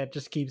bit that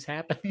just keeps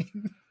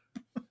happening.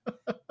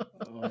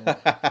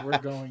 We're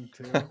going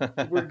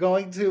to. We're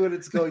going to, and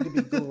it's going to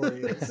be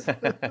glorious. I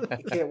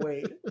can't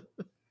wait.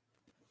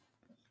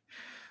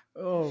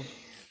 Oh,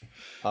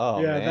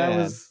 Oh, yeah, man. that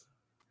was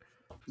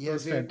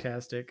Yes,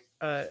 fantastic.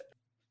 That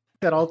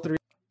all three.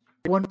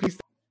 One piece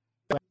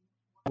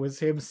was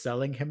him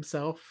selling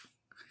himself.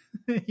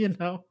 You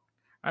know,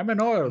 I'm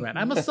an oil man.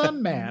 I'm a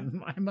sun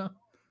man. I'm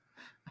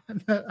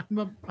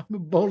a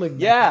bowling man.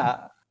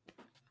 Yeah.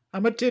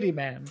 I'm a titty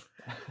man.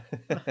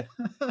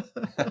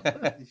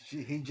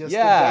 he just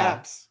Yeah.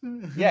 adapts.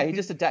 Yeah, he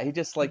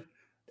just like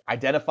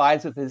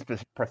identifies with his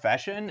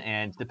profession,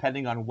 and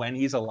depending on when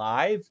he's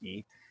alive,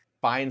 he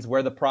finds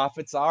where the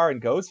profits are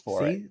and goes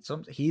for it. See,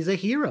 he's a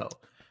hero.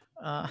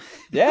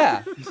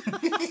 Yeah.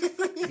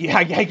 Yeah,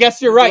 I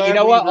guess you're right. You Glad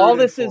know we what? All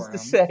rooted this is for to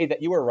him. say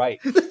that you were right.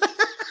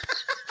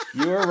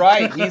 You were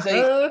right. He's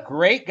a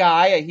great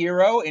guy, a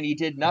hero, and he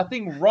did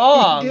nothing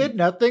wrong. He did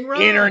nothing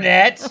wrong.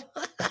 Internet.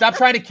 Stop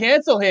trying to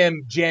cancel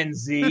him, Gen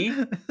Z.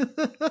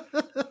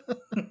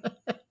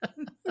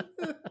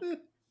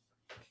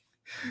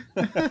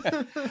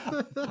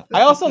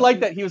 I also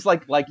like that he was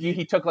like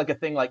he took like a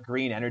thing like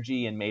green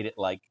energy and made it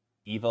like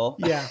evil.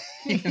 Yeah.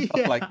 You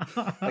know, like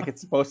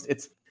it's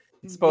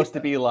supposed to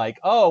be like,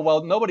 oh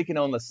well, nobody can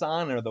own the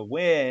sun or the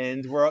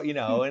wind. We're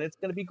and it's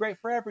gonna be great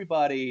for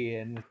everybody.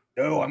 And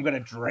no, I'm gonna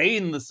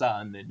drain the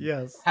sun and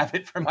Yes. have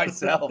it for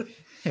myself.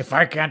 If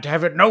I can't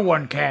have it, no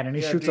one can. And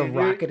he Yeah, shoots dude, a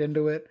you're- rocket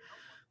into it.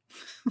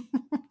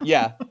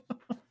 Yeah.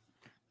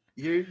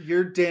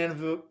 Your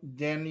Daniel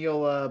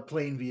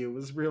Plainview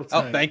was real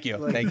Oh, time. thank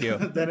you. Thank you.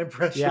 That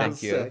impression Yeah. was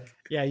Thank you. sick.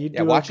 Yeah, you do.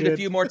 Yeah, watch it a good.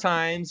 few more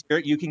times.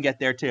 You can get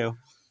there too.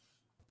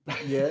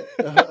 Yeah,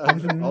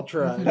 I'll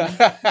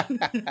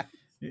try.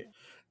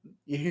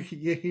 You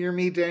hear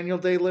me, Daniel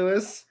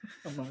Day-Lewis?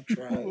 I'm gonna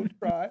try.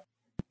 Try.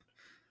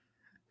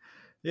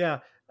 Yeah.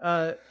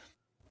 Daniel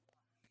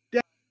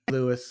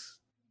Lewis.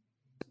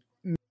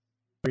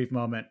 Brief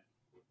moment.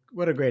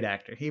 What a great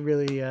actor. He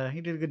really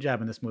he did a good job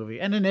in this movie.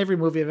 And in every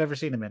movie I've ever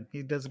seen him in.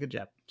 He does a good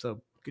job.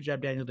 So good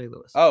job, Daniel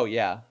Day-Lewis. Oh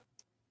yeah.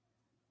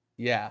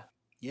 Yeah.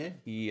 Yeah.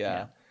 He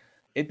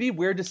it'd be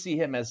weird to see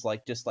him as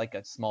like just like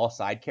a small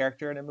side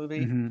character in a movie.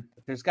 Mhm.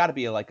 There's got to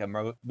be like a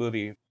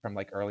movie from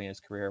like early in his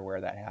career where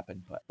that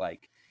happened, but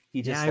like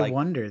he just Yeah, I like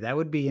wonder. That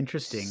would be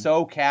interesting.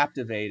 so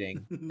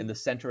captivating in the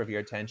center of your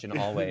attention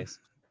always.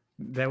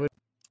 That would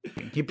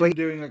he played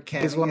Doing a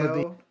He's one of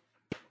the- cameo.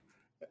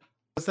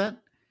 what's that?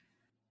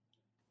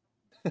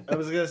 I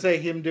was gonna say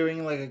him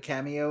doing like a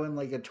cameo in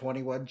like a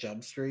 21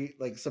 Jump Street,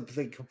 like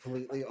something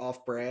completely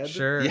off brand.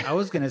 Sure. Yeah. I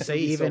was gonna say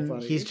That'd be so even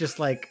funny. he's just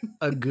like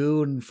a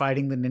goon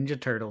fighting the Ninja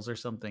Turtles or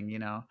something, you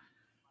know.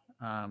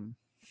 Um,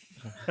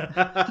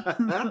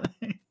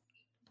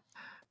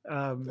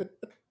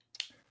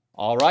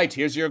 All right,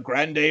 here's your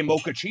grande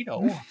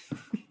mochaccino.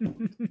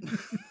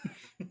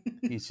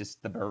 He's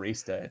just the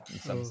barista in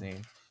some Oh.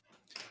 scene.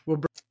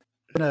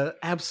 been an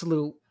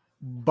absolute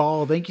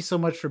ball. Thank you so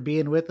much for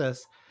being with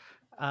us.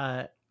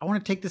 I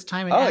want to take this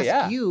time and Oh, ask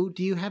yeah. you: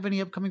 do you have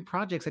any upcoming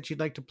projects that you'd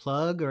like to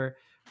plug, or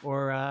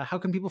how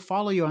can people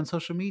follow you on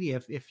social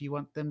media if you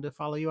want them to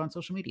follow you on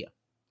social media?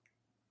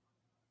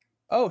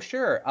 Oh,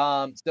 sure.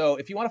 So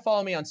if you want to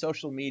follow me on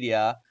social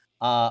media,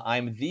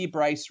 I'm the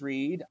Bryce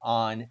Reed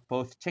on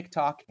both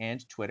TikTok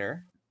and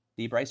Twitter,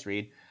 the Bryce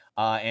Reed,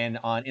 and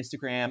on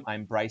Instagram,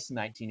 I'm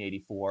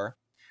Bryce1984.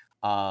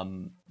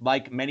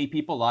 Like many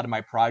people, a lot of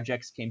my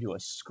projects came to a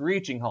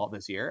screeching halt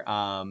this year.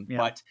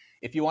 But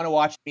if you want to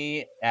watch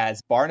me as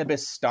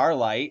Barnabas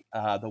Starlight,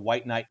 the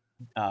White Knight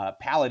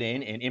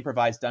Paladin in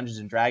Improvised Dungeons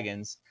and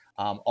Dragons,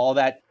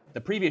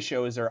 the previous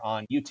shows are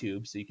on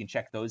YouTube, so you can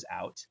check those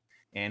out.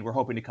 And we're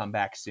hoping to come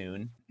back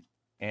soon.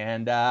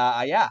 And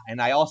and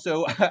I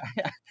also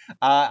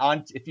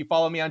if you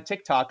follow me on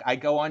TikTok, I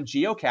go on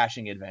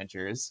geocaching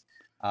adventures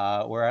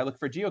where I look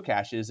for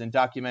geocaches and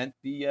document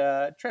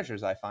the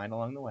treasures I find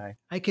along the way.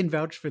 I can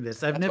vouch for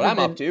this. I've That's never what I'm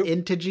been up to.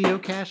 into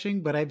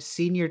geocaching, but I've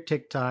seen your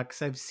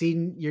TikToks, I've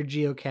seen your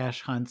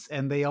geocache hunts,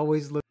 and they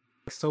always look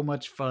so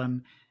much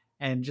fun,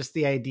 and just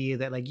the idea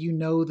that like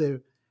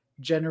the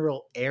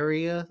general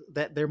area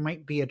that there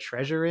might be a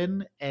treasure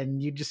in,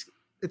 and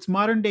it's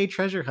modern day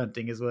treasure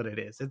hunting is what it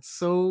is. It's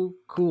so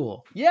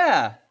cool.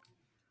 Yeah.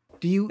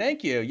 Do you?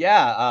 Thank you.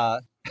 Yeah.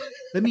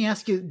 Let me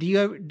ask you. Do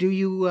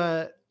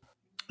you?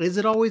 Is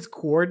it always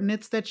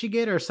coordinates that you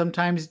get, or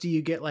sometimes do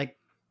you get like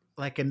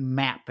a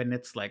map and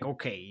it's like,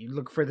 okay, you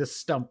look for this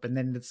stump and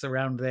then it's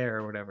around there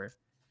or whatever?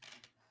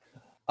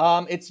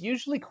 It's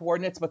usually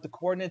coordinates, but the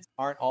coordinates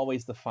aren't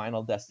always the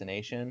final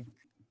destination.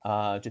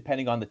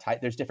 Depending on the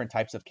type, there's different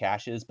types of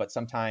caches, but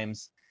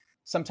sometimes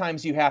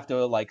you have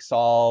to like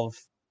solve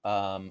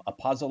a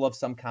puzzle of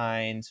some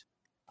kind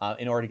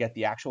in order to get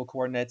the actual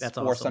coordinates. That's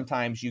or awesome.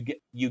 sometimes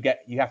you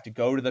have to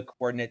go to the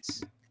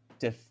coordinates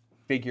to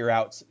figure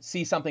out,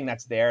 see something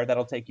that's there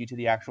that'll take you to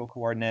the actual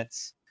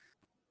coordinates.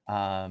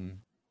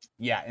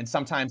 Yeah, and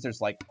sometimes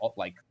there's like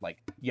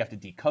you have to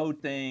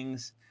decode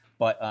things.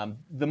 But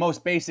the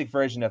most basic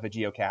version of a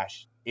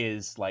geocache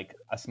is like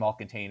a small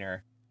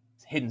container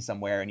hidden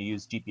somewhere, and you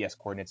use GPS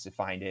coordinates to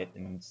find it,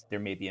 and there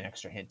may be an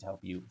extra hint to help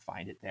you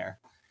find it there.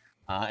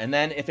 And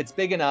then if it's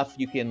big enough,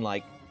 you can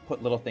like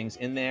put little things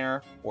in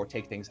there or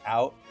take things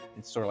out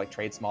and sort of like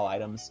trade small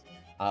items.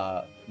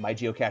 My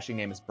geocaching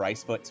name is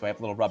Brycefoot, so I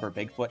have little rubber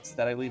Bigfoots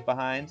that I leave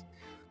behind.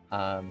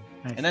 Nice.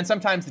 And then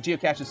sometimes the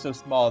geocache is so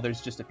small, there's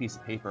just a piece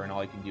of paper, and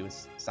all you can do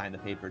is sign the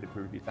paper to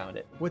prove you found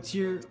it. What's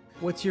your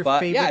But,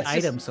 favorite yeah, it's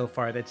item so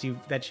far that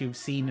you've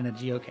seen in a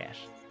geocache?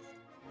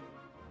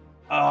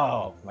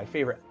 Oh, my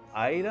favorite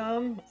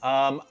item?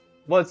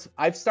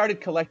 I've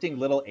started collecting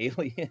little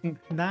alien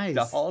Nice.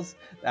 dolls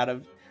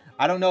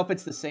I don't know if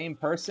it's the same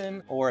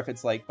person or if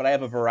it's like, but I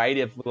have a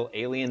variety of little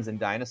aliens and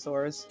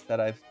dinosaurs that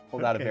I've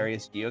pulled out of Okay.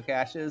 various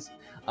geocaches.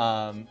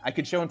 I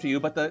could show them to you,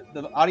 but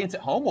the audience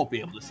at home won't be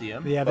able to see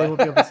them. Yeah, they won't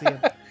be able to see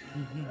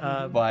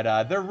it.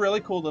 But they're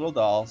really cool little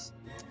dolls.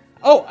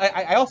 Oh,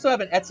 I also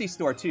have an Etsy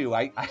store too.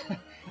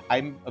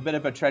 I'm a bit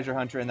of a treasure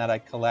hunter in that I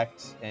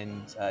collect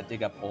and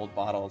dig up old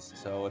bottles.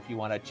 So if you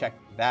want to check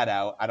that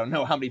out, I don't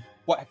know how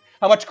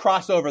much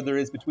crossover there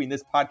is between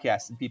this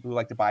podcast and people who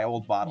like to buy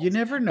old bottles. You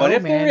never know, But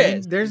if man. there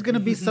is, There's gonna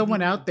be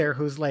someone out there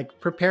who's like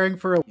preparing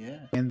for a Yeah.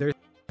 and they're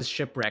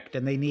shipwrecked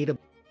and they need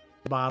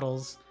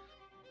bottles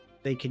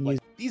they can use.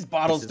 these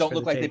bottles Prices don't for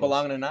look the like they tables.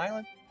 belong on an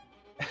island.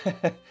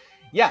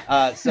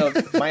 Yeah. So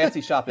my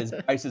Etsy shop is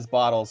Bryce's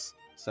Bottles.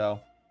 So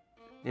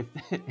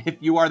if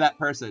you are that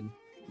person,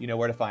 you know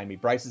where to find me.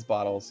 Bryce's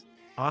Bottles.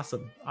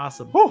 Awesome.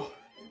 Whew.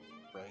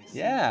 Bryce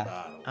Yeah.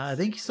 Bottles.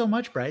 Thank you so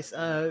much, Bryce.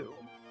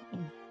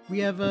 We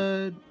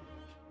have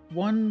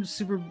one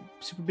super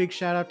big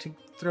shout out to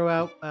throw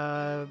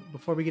out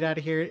before we get out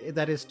of here.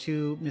 That is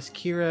to Miss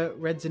Kira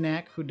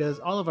Redzenak, who does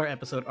all of our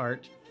episode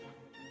art.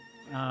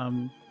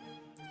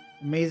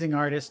 Amazing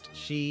artist.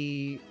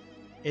 She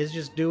is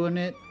just doing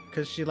it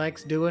because she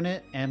likes doing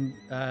it, and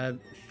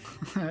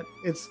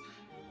it's,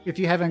 if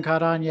you haven't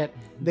caught on yet,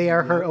 they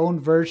are her own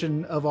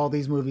version of all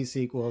these movie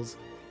sequels.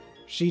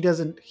 She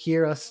doesn't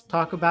hear us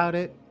talk about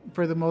it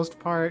for the most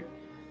part.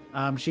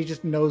 She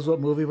just knows what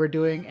movie we're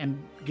doing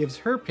and gives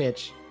her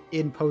pitch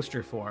in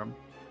poster form.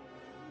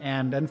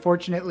 And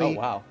unfortunately, Oh,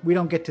 wow. we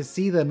don't get to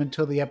see them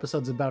until the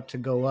episode's about to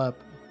go up.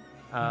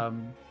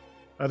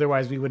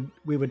 Otherwise, we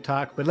would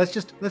talk. But let's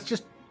just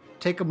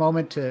take a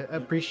moment to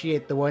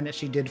appreciate the one that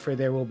she did for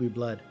There Will Be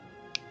Blood.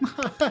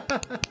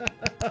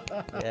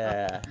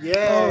 Yeah.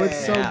 Yeah. Oh,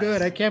 it's so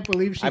good! I can't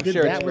believe she I'm did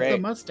sure that it's with the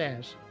great.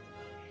 mustache.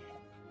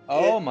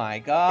 Oh my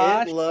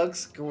gosh. It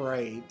looks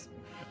great.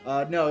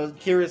 No,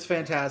 Kira's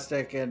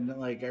fantastic, and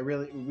like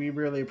we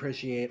really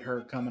appreciate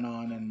her coming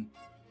on and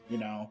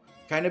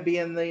kind of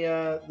being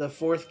the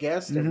fourth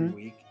guest every Mhm.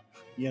 week.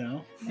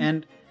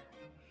 And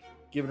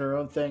Giving her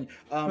own thing.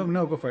 oh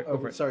no, go for it. Go Oh,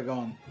 for it. sorry, go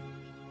on.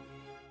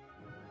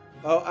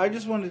 Oh, I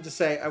just wanted to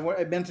say I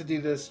meant to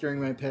do this during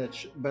my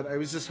pitch, but I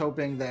was just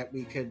hoping that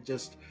we could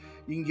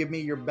you can give me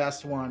your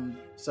best one.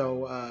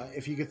 So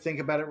if you could think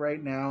about it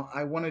right now,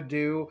 I want to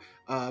do.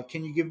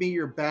 Can you give me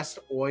your best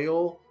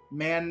oil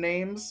man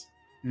names,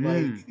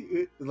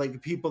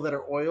 like people that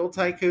are oil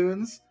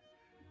tycoons?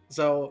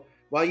 So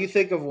while you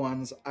think of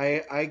ones,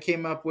 I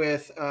came up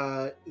with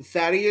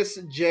Thaddeus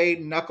J.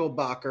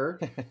 Knucklebacher,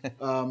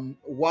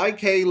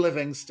 Y.K.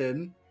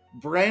 Livingston,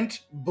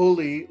 Brent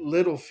Bully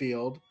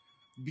Littlefield,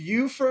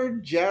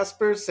 Buford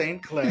Jasper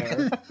St.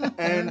 Clair,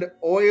 and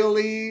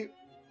Oily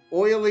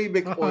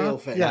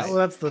McOilface. Yeah, well,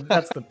 that's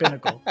the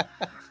pinnacle.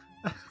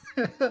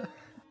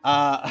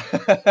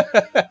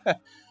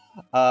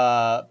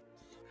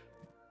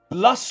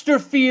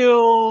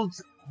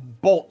 Blusterfield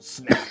Bolt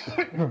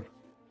Snap.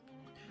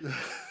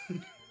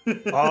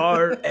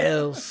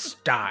 R.L.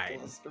 Stein.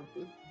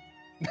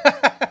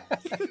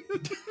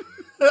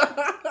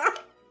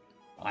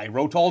 I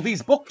wrote all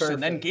these books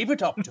and then Perfect. gave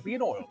it up to be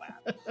an oil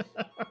man.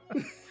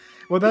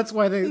 Well, that's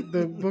why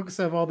the books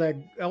have all that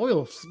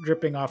oil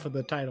dripping off of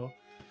the title.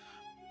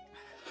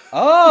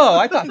 Oh,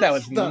 I thought that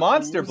was Stop.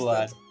 Monster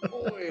Blood. That's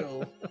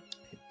oil.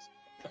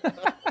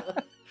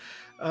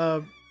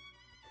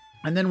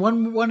 And then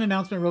one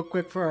announcement real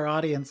quick for our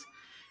audience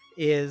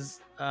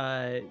is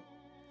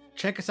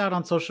check us out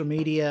on social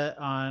media,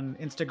 on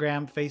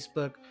Instagram,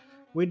 Facebook.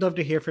 We'd love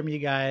to hear from you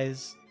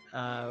guys.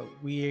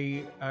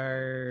 We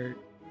are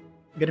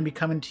going to be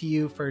coming to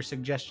you for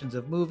suggestions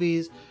of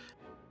movies,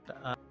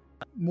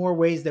 more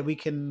ways that we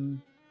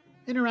can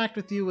interact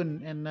with you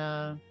and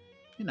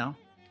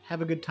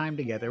have a good time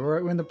together.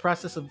 We're in the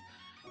process of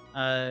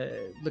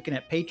looking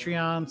at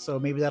Patreon, so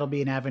maybe that'll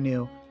be an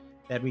avenue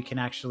that we can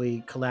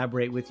actually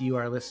collaborate with you,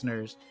 our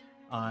listeners,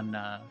 on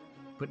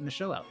putting the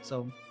show out.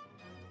 So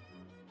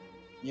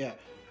yeah,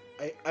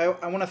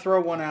 I want to throw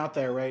one out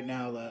there right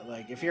now that,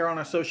 like, if you're on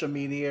a social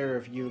media or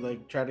if you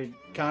like try to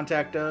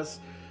contact us,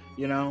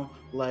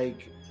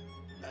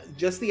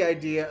 just the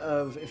idea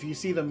of, if you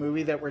see the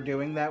movie that we're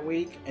doing that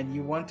week and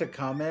you want to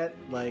comment,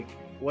 like,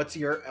 what's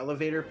your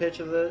elevator pitch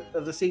of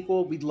the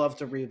sequel, we'd love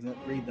to read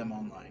them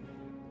online.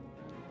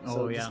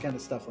 So just kind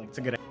of stuff like it's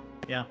a good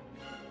idea.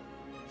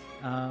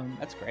 Yeah.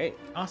 That's great.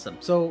 Awesome.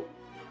 So,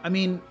 I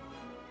mean,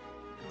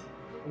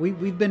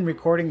 we've been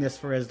recording this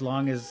for as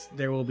long as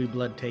There Will Be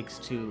Blood takes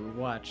to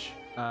watch.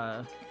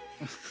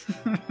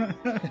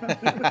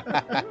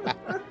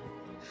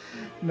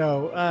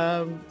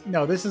 No,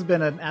 this has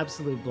been an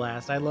absolute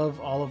blast. I love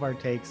all of our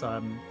takes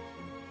on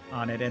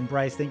it. And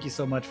Bryce, thank you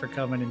so much for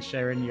coming and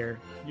sharing your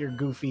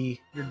goofy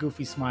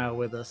smile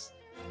with us.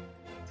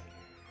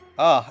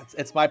 Oh,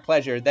 it's my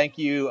pleasure. Thank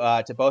you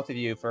to both of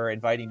you for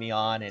inviting me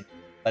on and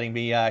letting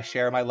me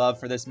share my love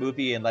for this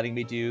movie and letting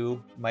me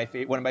do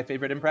one of my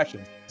favorite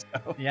impressions.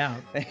 So, yeah,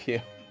 thank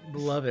you.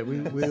 Love it.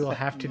 We will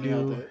have to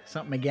do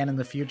something again in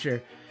the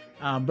future.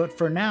 But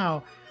for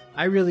now,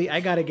 I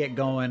got to get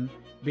going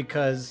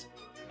because,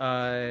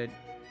 well,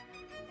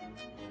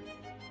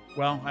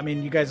 I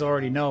mean, you guys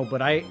already know,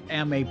 but I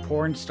am a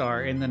porn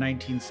star in the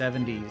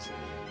 1970s.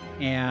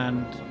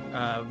 And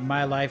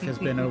my life has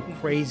been a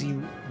crazy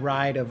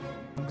ride of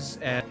drugs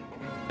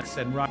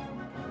and rock,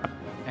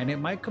 and it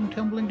might come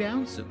tumbling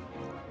down soon.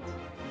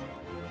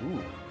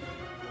 Ooh.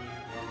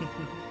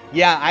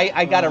 Yeah,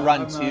 I gotta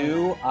run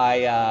too.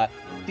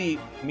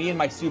 Me and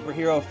my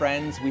superhero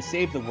friends, we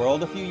saved the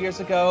world a few years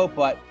ago,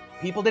 but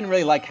people didn't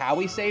really like how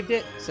we saved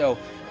it. So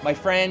my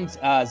friend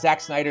Zack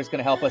Snyder is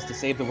gonna help us to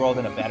save the world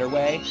in a better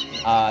way.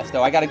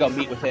 So I gotta go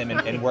meet with him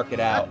and work it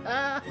out.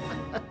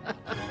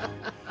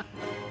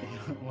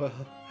 Well,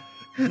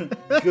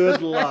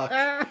 good luck.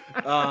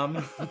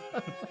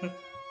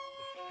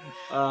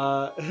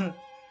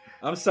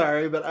 I'm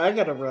sorry, but I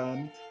gotta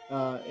run.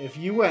 If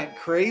you went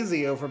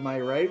crazy over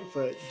my right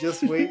foot,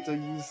 just wait till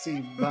you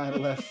see my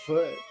left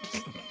foot.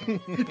 Do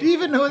you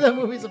even know what that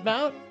movie's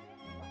about?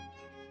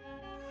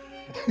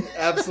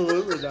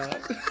 Absolutely not.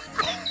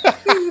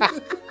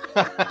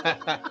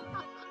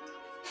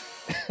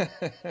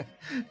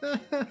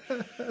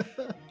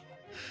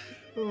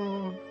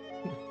 Oh.